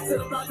bank.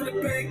 Send them out to the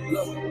bank.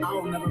 Look, I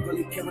don't never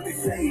really care what they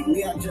say.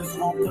 Me, I just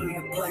won't put it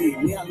in play.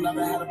 Me, I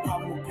never had a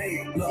problem with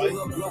pay. Look,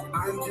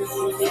 I'm just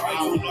so I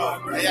don't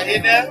know. Y'all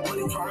hear that?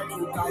 trying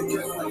to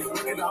digest, like,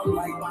 look it out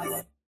like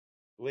my.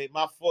 Wait,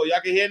 my phone.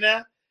 Y'all can hear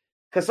now?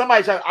 Cause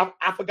somebody tried.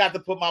 I forgot to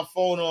put my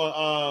phone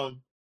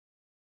on.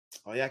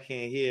 Oh, y'all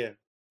can't hear.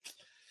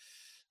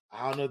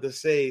 I don't know what to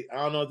say. I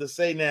don't know what to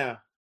say now.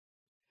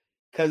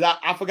 Cause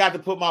I forgot to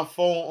put my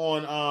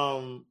phone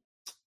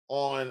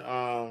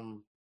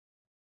on.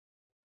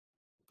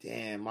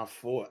 Damn, my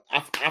phone.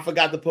 I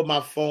forgot to put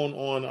my phone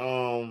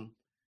on.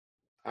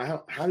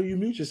 How do you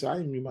mute yourself? I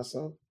didn't mute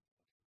myself.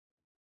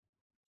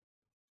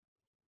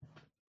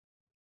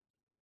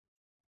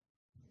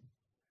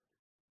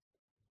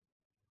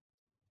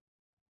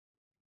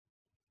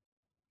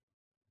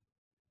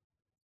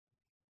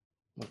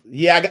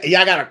 Yeah,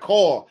 I got a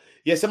call.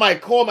 Yeah, somebody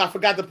called me. I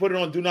forgot to put it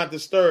on Do Not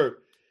Disturb.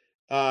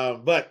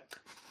 But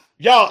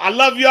y'all, I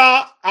love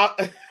y'all.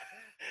 I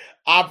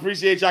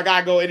appreciate y'all. I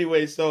gotta go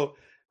anyway. So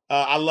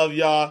I love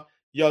y'all.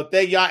 Yo,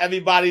 thank y'all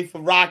everybody for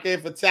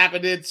rocking, for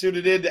tapping in,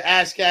 tuning in to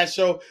Ash Cash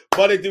Show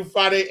Monday through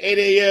Friday, 8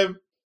 a.m.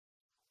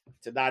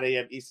 to 9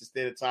 a.m. Eastern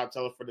Standard Time.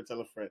 Tell a friend to tell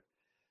a friend.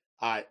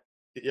 All right,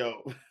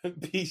 yo,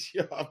 peace,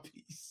 y'all,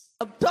 peace.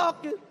 I'm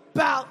talking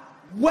about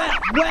well.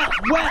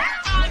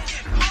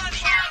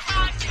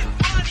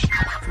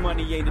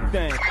 Money ain't a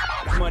thing.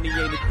 Money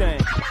ain't a thing.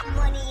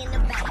 Money in the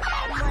bank.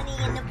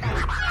 Money in the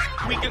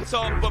bank. We can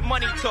talk, but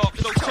money talk,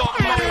 so talk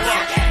more.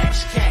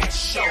 Ash Cash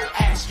Show,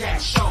 Ash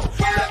Cash Show,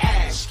 the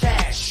Ash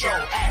Cash Show,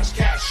 Ash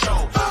Cash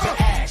Show.